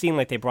does seem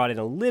like they brought in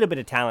a little bit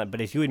of talent, but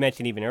as you had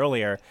mentioned even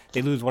earlier,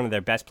 they lose one of their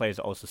best players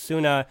to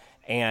Osasuna,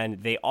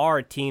 and they are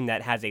a team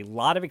that has a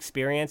lot of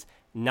experience,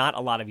 not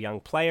a lot of young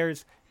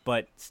players,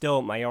 but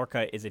still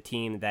Mallorca is a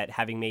team that,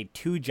 having made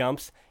 2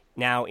 jumps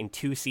now in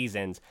 2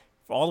 seasons,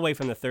 all the way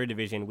from the 3rd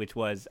division, which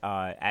was,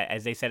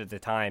 as they said at the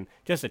time,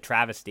 just a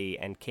travesty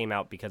and came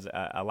out because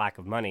of a lack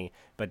of money,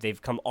 but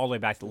they've come all the way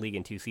back to the league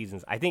in 2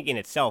 seasons. I think in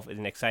itself is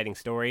an exciting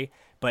story,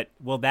 but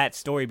will that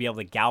story be able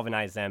to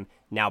galvanize them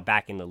now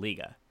back in the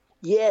Liga?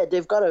 Yeah,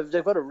 they've got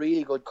a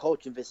really good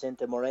coach in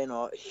Vicente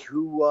Moreno,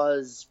 who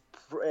was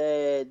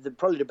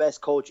probably the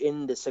best coach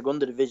in the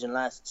Segunda Division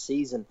last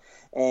season.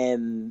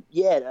 And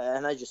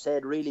as you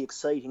said, really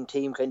exciting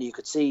team. Kind of, you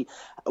could see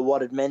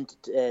what it meant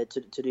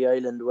to the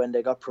island when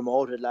they got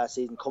promoted last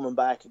season, coming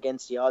back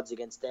against the odds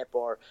against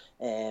Depor.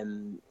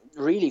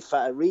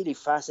 Really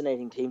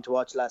fascinating team to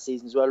watch last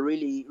season as well.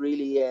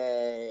 Really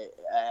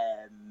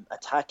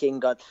attacking.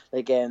 Got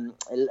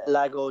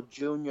Lago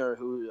Jr.,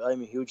 who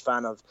I'm a huge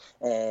fan of,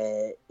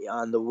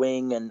 on the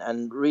wing,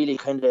 and really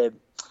kind of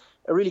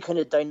a really kind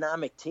of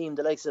dynamic team.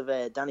 The likes of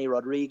Danny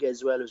Rodriguez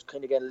as well, who's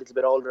kind of getting a little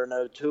bit older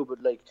now too,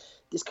 but like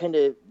this kind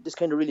of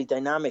really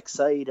dynamic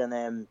side.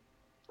 And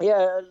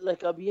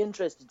I'll be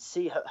interested to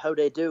see how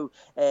they do.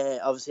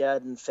 Obviously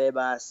adding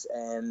Febas,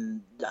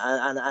 and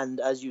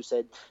as you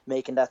said,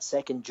 making that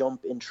second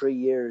jump in 3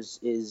 years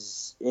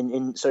is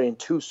in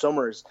 2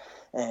 summers.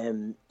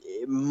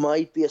 It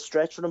might be a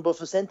stretch for him, but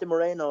Vicente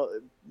Moreno,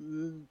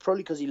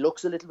 probably because he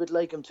looks a little bit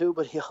like him too,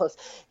 but he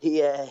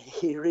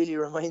really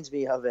reminds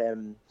me of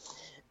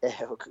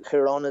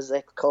Girona's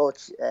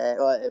ex-coach,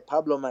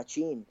 Pablo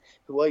Machin,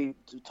 who I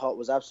thought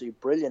was absolutely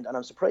brilliant, and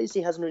I'm surprised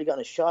he hasn't really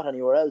gotten a shot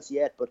anywhere else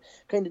yet. But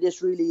kind of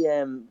this really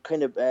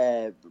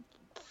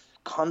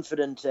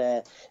confident,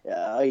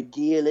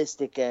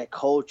 idealistic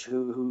coach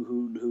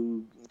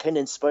who kind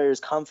of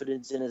inspires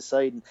confidence in his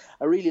side, and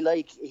I really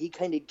like, he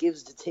kind of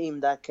gives the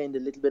team that kind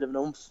of little bit of an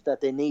oomph that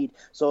they need.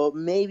 So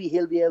maybe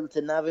he'll be able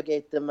to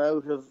navigate them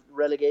out of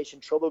relegation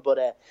trouble,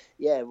 but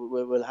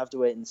we'll have to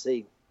wait and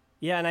see.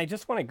 Yeah, and I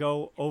just want to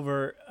go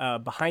over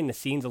behind the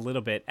scenes a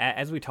little bit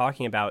as we're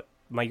talking about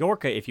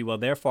Mallorca, if you will,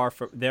 their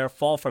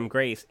fall from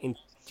grace in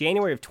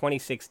January of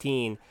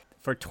 2016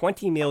 for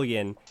 20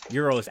 million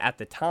euros at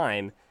the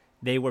time.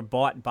 They were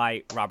bought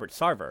by Robert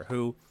Sarver,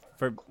 who,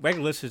 for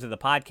regular listeners of the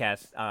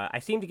podcast, I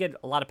seem to get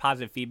a lot of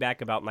positive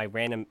feedback about my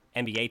random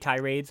NBA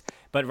tirades.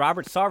 But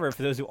Robert Sarver,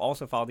 for those who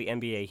also follow the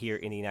NBA here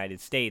in the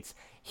United States,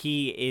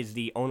 he is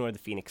the owner of the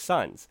Phoenix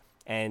Suns,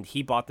 and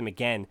he bought them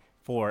again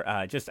for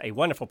just a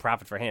wonderful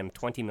profit for him,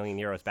 20 million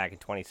euros back in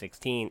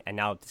 2016, and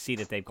now to see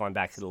that they've gone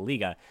back to the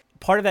Liga.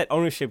 Part of that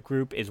ownership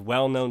group is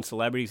well-known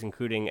celebrities,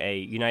 including a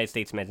United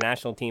States men's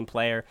national team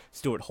player,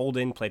 Stuart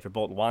Holden, played for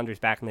Bolton Wanderers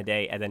back in the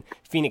day, and then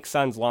Phoenix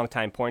Suns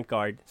longtime point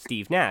guard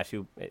Steve Nash,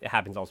 who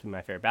happens also to be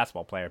my favorite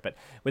basketball player. But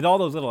with all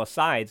those little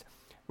asides,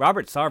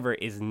 Robert Sarver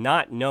is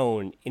not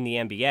known in the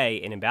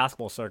NBA and in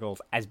basketball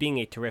circles as being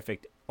a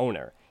terrific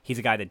owner. He's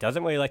a guy that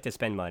doesn't really like to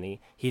spend money.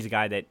 He's a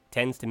guy that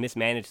tends to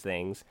mismanage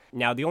things.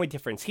 Now, the only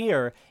difference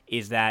here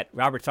is that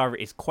Robert Sarver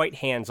is quite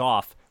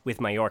hands-off with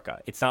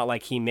Mallorca. It's not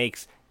like he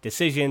makes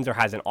decisions or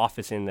has an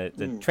office in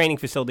the training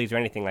facilities or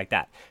anything like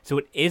that. So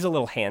it is a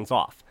little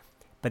hands-off.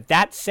 But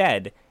that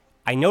said,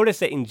 I noticed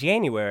that in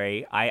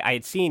January, I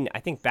had seen, I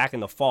think back in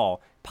the fall,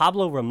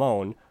 Pablo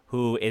Ramon,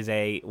 who was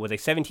a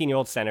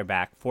 17-year-old center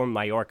back for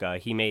Mallorca.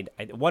 He made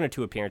 1 or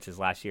 2 appearances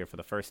last year for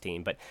the first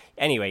team. But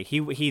anyway,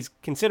 he's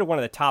considered one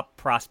of the top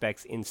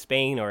prospects in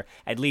Spain, or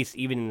at least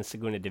even in the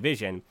Segunda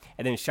Division.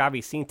 And then Xavi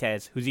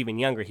Sintes, who's even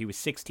younger, he was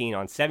 16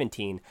 on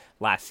 17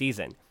 last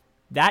season.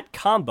 That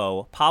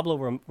combo,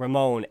 Pablo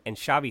Ramon and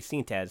Xavi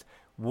Sintes,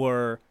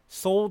 were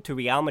sold to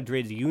Real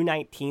Madrid's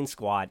U19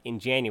 squad in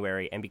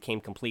January and became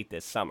complete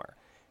this summer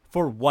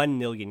for 1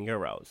 million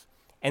euros.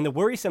 And the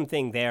worrisome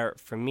thing there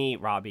for me,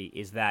 Robbie,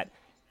 is that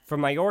for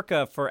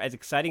Mallorca, for as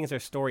exciting as their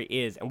story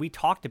is, and we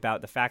talked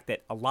about the fact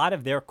that a lot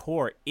of their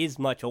core is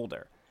much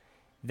older,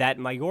 that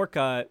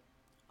Mallorca,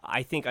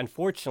 I think,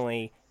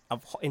 unfortunately,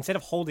 instead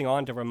of holding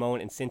on to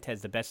Ramon and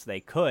Sintes the best they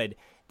could,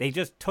 they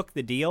just took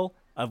the deal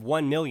of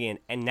 $1 million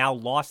and now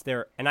lost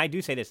and I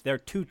do say this, their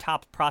 2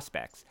 top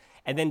prospects.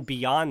 And then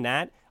beyond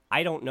that,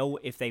 I don't know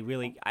if they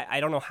really, I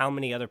don't know how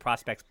many other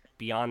prospects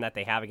beyond that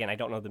they have. Again, I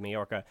don't know the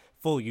Mallorca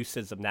full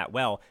usage of them that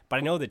well, but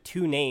I know the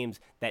 2 names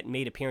that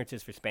made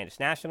appearances for Spanish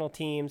national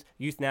teams,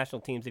 youth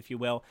national teams, if you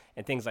will,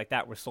 and things like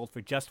that were sold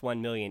for just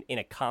 $1 million in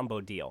a combo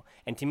deal.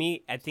 And to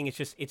me, I think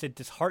it's a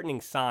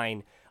disheartening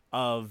sign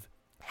of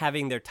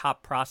having their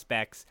top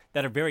prospects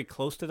that are very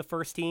close to the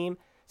first team.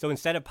 So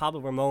instead of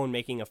Pablo Ramon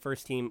making a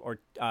first team or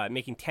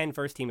making 10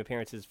 first team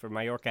appearances for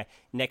Mallorca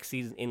next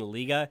season in La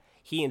Liga,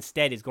 he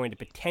instead is going to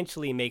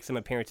potentially make some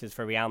appearances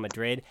for Real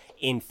Madrid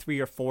in 3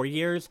 or 4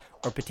 years,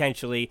 or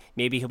potentially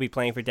maybe he'll be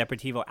playing for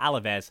Deportivo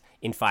Alaves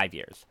in 5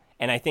 years.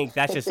 And I think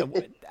that's just,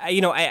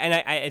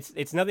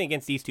 it's nothing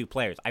against these 2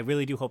 players. I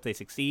really do hope they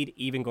succeed,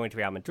 even going to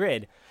Real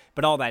Madrid.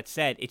 But all that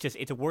said,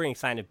 it's a worrying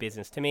sign of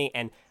business to me.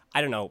 And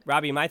I don't know,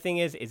 Robbie, my thing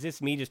is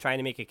this me just trying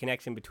to make a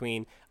connection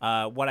between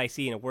what I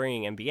see in a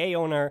worrying NBA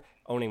owner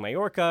owning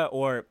Mallorca,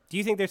 or do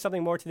you think there's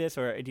something more to this,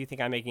 or do you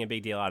think I'm making a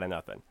big deal out of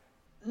nothing?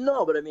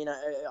 No, but I mean,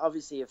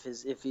 obviously, if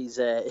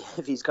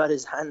he's got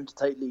his hand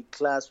tightly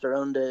clasped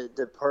around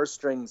the purse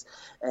strings,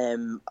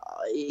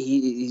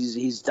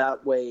 he's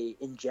that way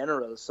in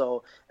general.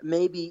 So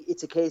maybe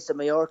it's a case that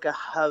Mallorca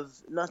have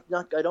not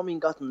I don't mean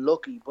gotten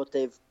lucky, but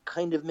they've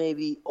kind of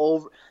maybe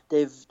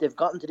they've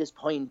gotten to this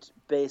point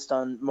based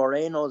on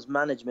Moreno's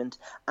management,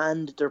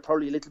 and they're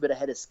probably a little bit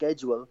ahead of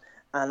schedule.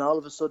 And all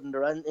of a sudden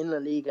they're in La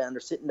Liga and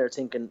they're sitting there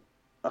thinking,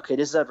 okay,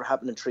 this is ever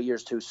happening 3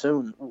 years too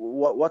soon.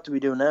 What do we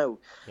do now?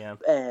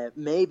 Yeah.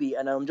 Maybe,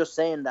 and I'm just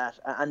saying that,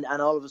 and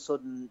all of a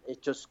sudden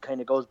it just kind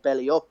of goes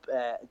belly up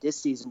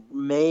this season,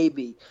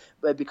 maybe,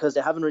 but because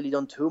they haven't really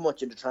done too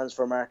much in the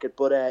transfer market.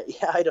 But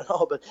yeah, I don't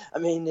know. But I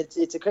mean,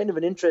 it's a kind of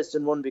an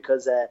interesting one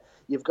because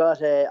you've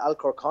got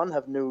Alcorcon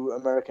have new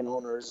American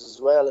owners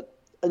as well,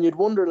 and you'd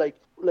wonder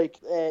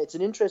it's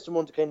an interesting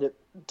one to kind of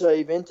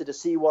dive into to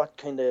see what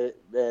kind of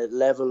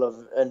level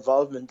of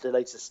involvement the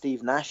likes of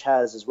Steve Nash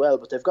has as well.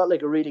 But they've got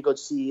like a really good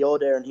CEO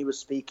there, and he was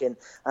speaking,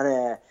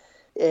 and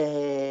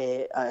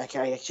I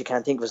actually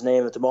can't think of his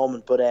name at the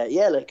moment, but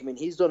yeah, like I mean,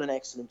 he's done an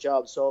excellent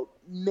job. So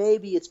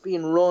maybe it's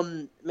being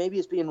run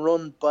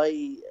by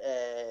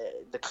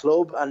the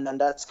club, and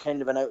that's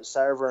kind of an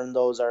outsider, and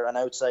those are an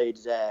outside,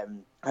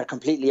 are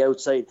completely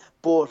outside.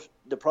 But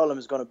the problem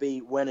is going to be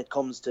when it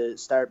comes to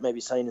start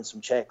maybe signing some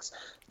checks,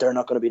 they're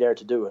not going to be there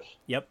to do it.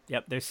 Yep.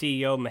 Their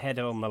CEO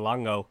Mahedo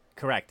Malongo,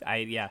 correct.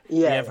 I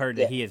have heard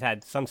that he has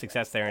had some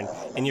success there,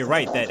 and you're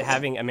right that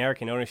having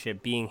American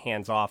ownership being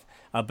hands off,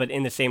 but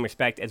in the same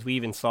respect as we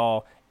even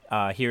saw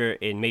here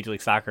in Major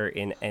League Soccer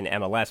in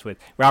MLS with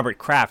Robert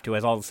Kraft, who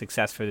has all the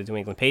success for the New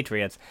England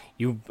Patriots,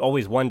 you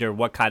always wonder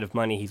what kind of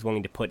money he's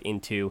willing to put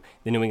into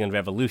the New England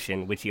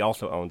Revolution, which he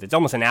also owns. It's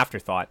almost an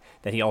afterthought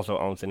that he also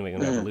owns the New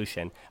England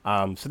Revolution.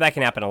 So that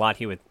can happen a lot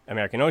here with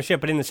American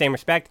ownership, but in the same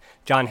respect,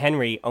 John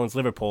Henry owns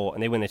Liverpool,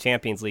 and they win the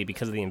Champions League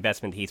because of the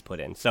investment he's put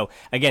in. So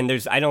again,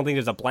 I don't think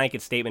there's a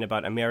blanket statement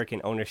about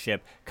American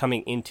ownership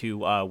coming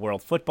into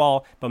world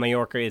football, but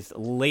Mallorca is the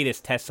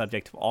latest test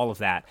subject of all of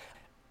that.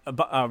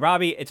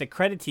 Robbie, it's a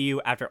credit to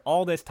you after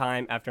all this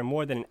time, after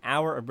more than an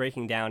hour of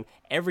breaking down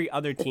every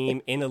other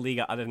team in the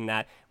Liga other than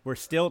that. We're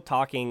still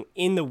talking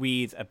in the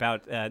weeds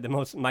about the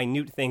most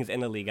minute things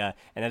in the Liga,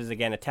 and that is,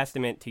 again, a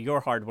testament to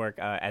your hard work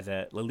as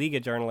a La Liga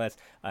journalist,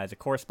 as a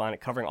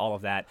correspondent covering all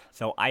of that.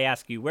 So I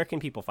ask you, where can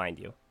people find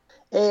you?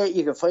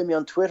 You can find me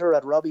on Twitter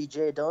at Robbie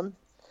J. Dunne.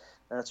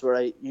 That's where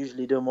I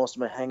usually do most of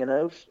my hanging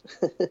out.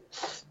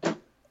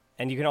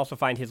 And you can also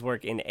find his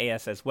work in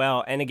AS as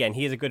well. And again,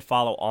 he is a good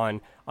follow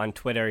on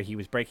Twitter. He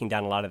was breaking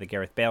down a lot of the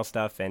Gareth Bale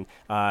stuff. And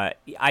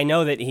I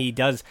know that he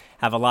does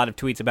have a lot of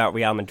tweets about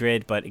Real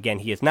Madrid. But again,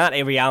 he is not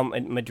a Real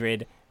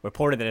Madrid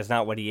reporter. That is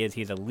not what he is.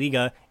 He's a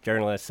Liga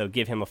journalist. So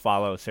give him a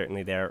follow,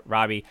 certainly there.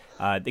 Robbie,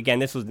 again,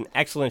 this was an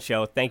excellent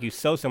show. Thank you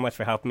so much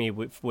for helping me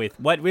with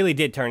what really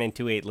did turn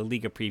into a La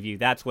Liga preview.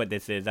 That's what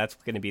this is. That's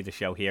going to be the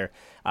show here.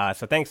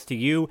 So thanks to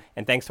you,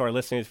 and thanks to our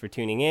listeners for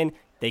tuning in.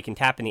 They can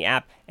tap in the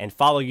app and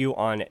follow you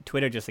on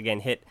Twitter. Just again,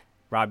 hit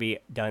Robbie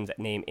Dunne's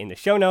name in the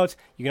show notes.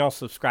 You can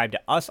also subscribe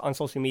to us on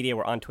social media.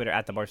 We're on Twitter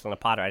at the Barcelona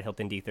Pod, or at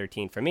Hilton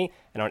D13 for me,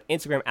 and on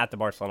Instagram at the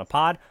Barcelona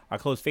Pod. Our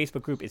closed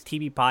Facebook group is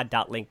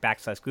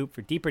tbpod.link/group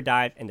for deeper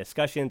dive and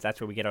discussions. That's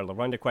where we get our La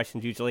Ronda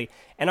questions usually.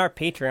 And our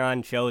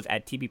Patreon shows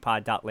at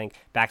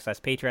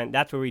tbpod.link/Patreon.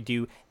 That's where we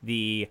do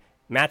the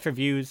match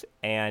reviews,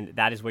 and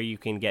that is where you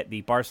can get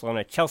the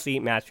Barcelona-Chelsea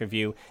match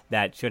review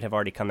that should have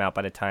already come out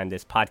by the time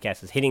this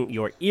podcast is hitting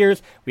your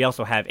ears. We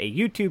also have a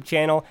YouTube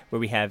channel where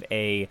we have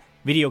a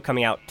video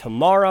coming out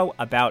tomorrow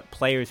about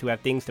players who have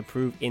things to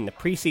prove in the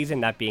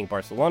preseason, that being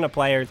Barcelona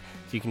players.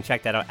 So you can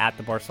check that out at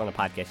the Barcelona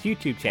Podcast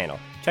YouTube channel.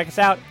 Check us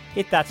out,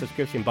 hit that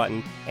subscription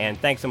button, and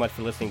thanks so much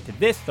for listening to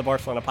the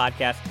Barcelona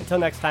Podcast. Until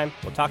next time,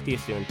 we'll talk to you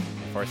soon.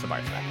 Forza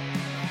Barça.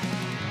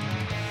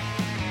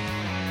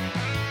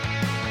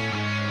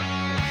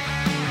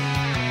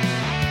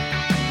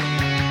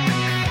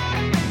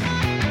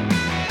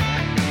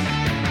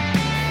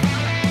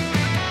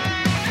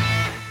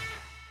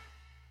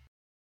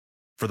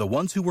 For the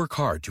ones who work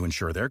hard to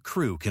ensure their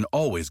crew can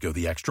always go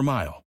the extra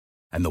mile,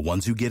 and the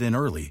ones who get in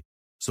early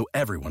so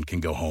everyone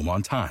can go home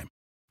on time,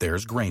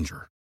 there's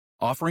Grainger,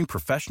 offering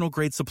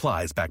professional-grade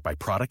supplies backed by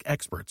product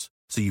experts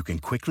so you can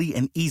quickly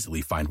and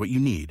easily find what you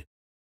need.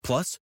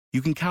 Plus,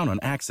 you can count on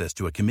access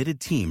to a committed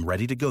team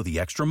ready to go the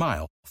extra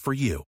mile for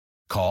you.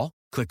 Call,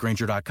 click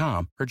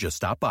Grainger.com, or just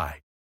stop by.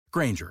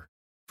 Grainger,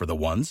 for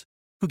the ones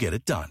who get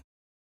it done.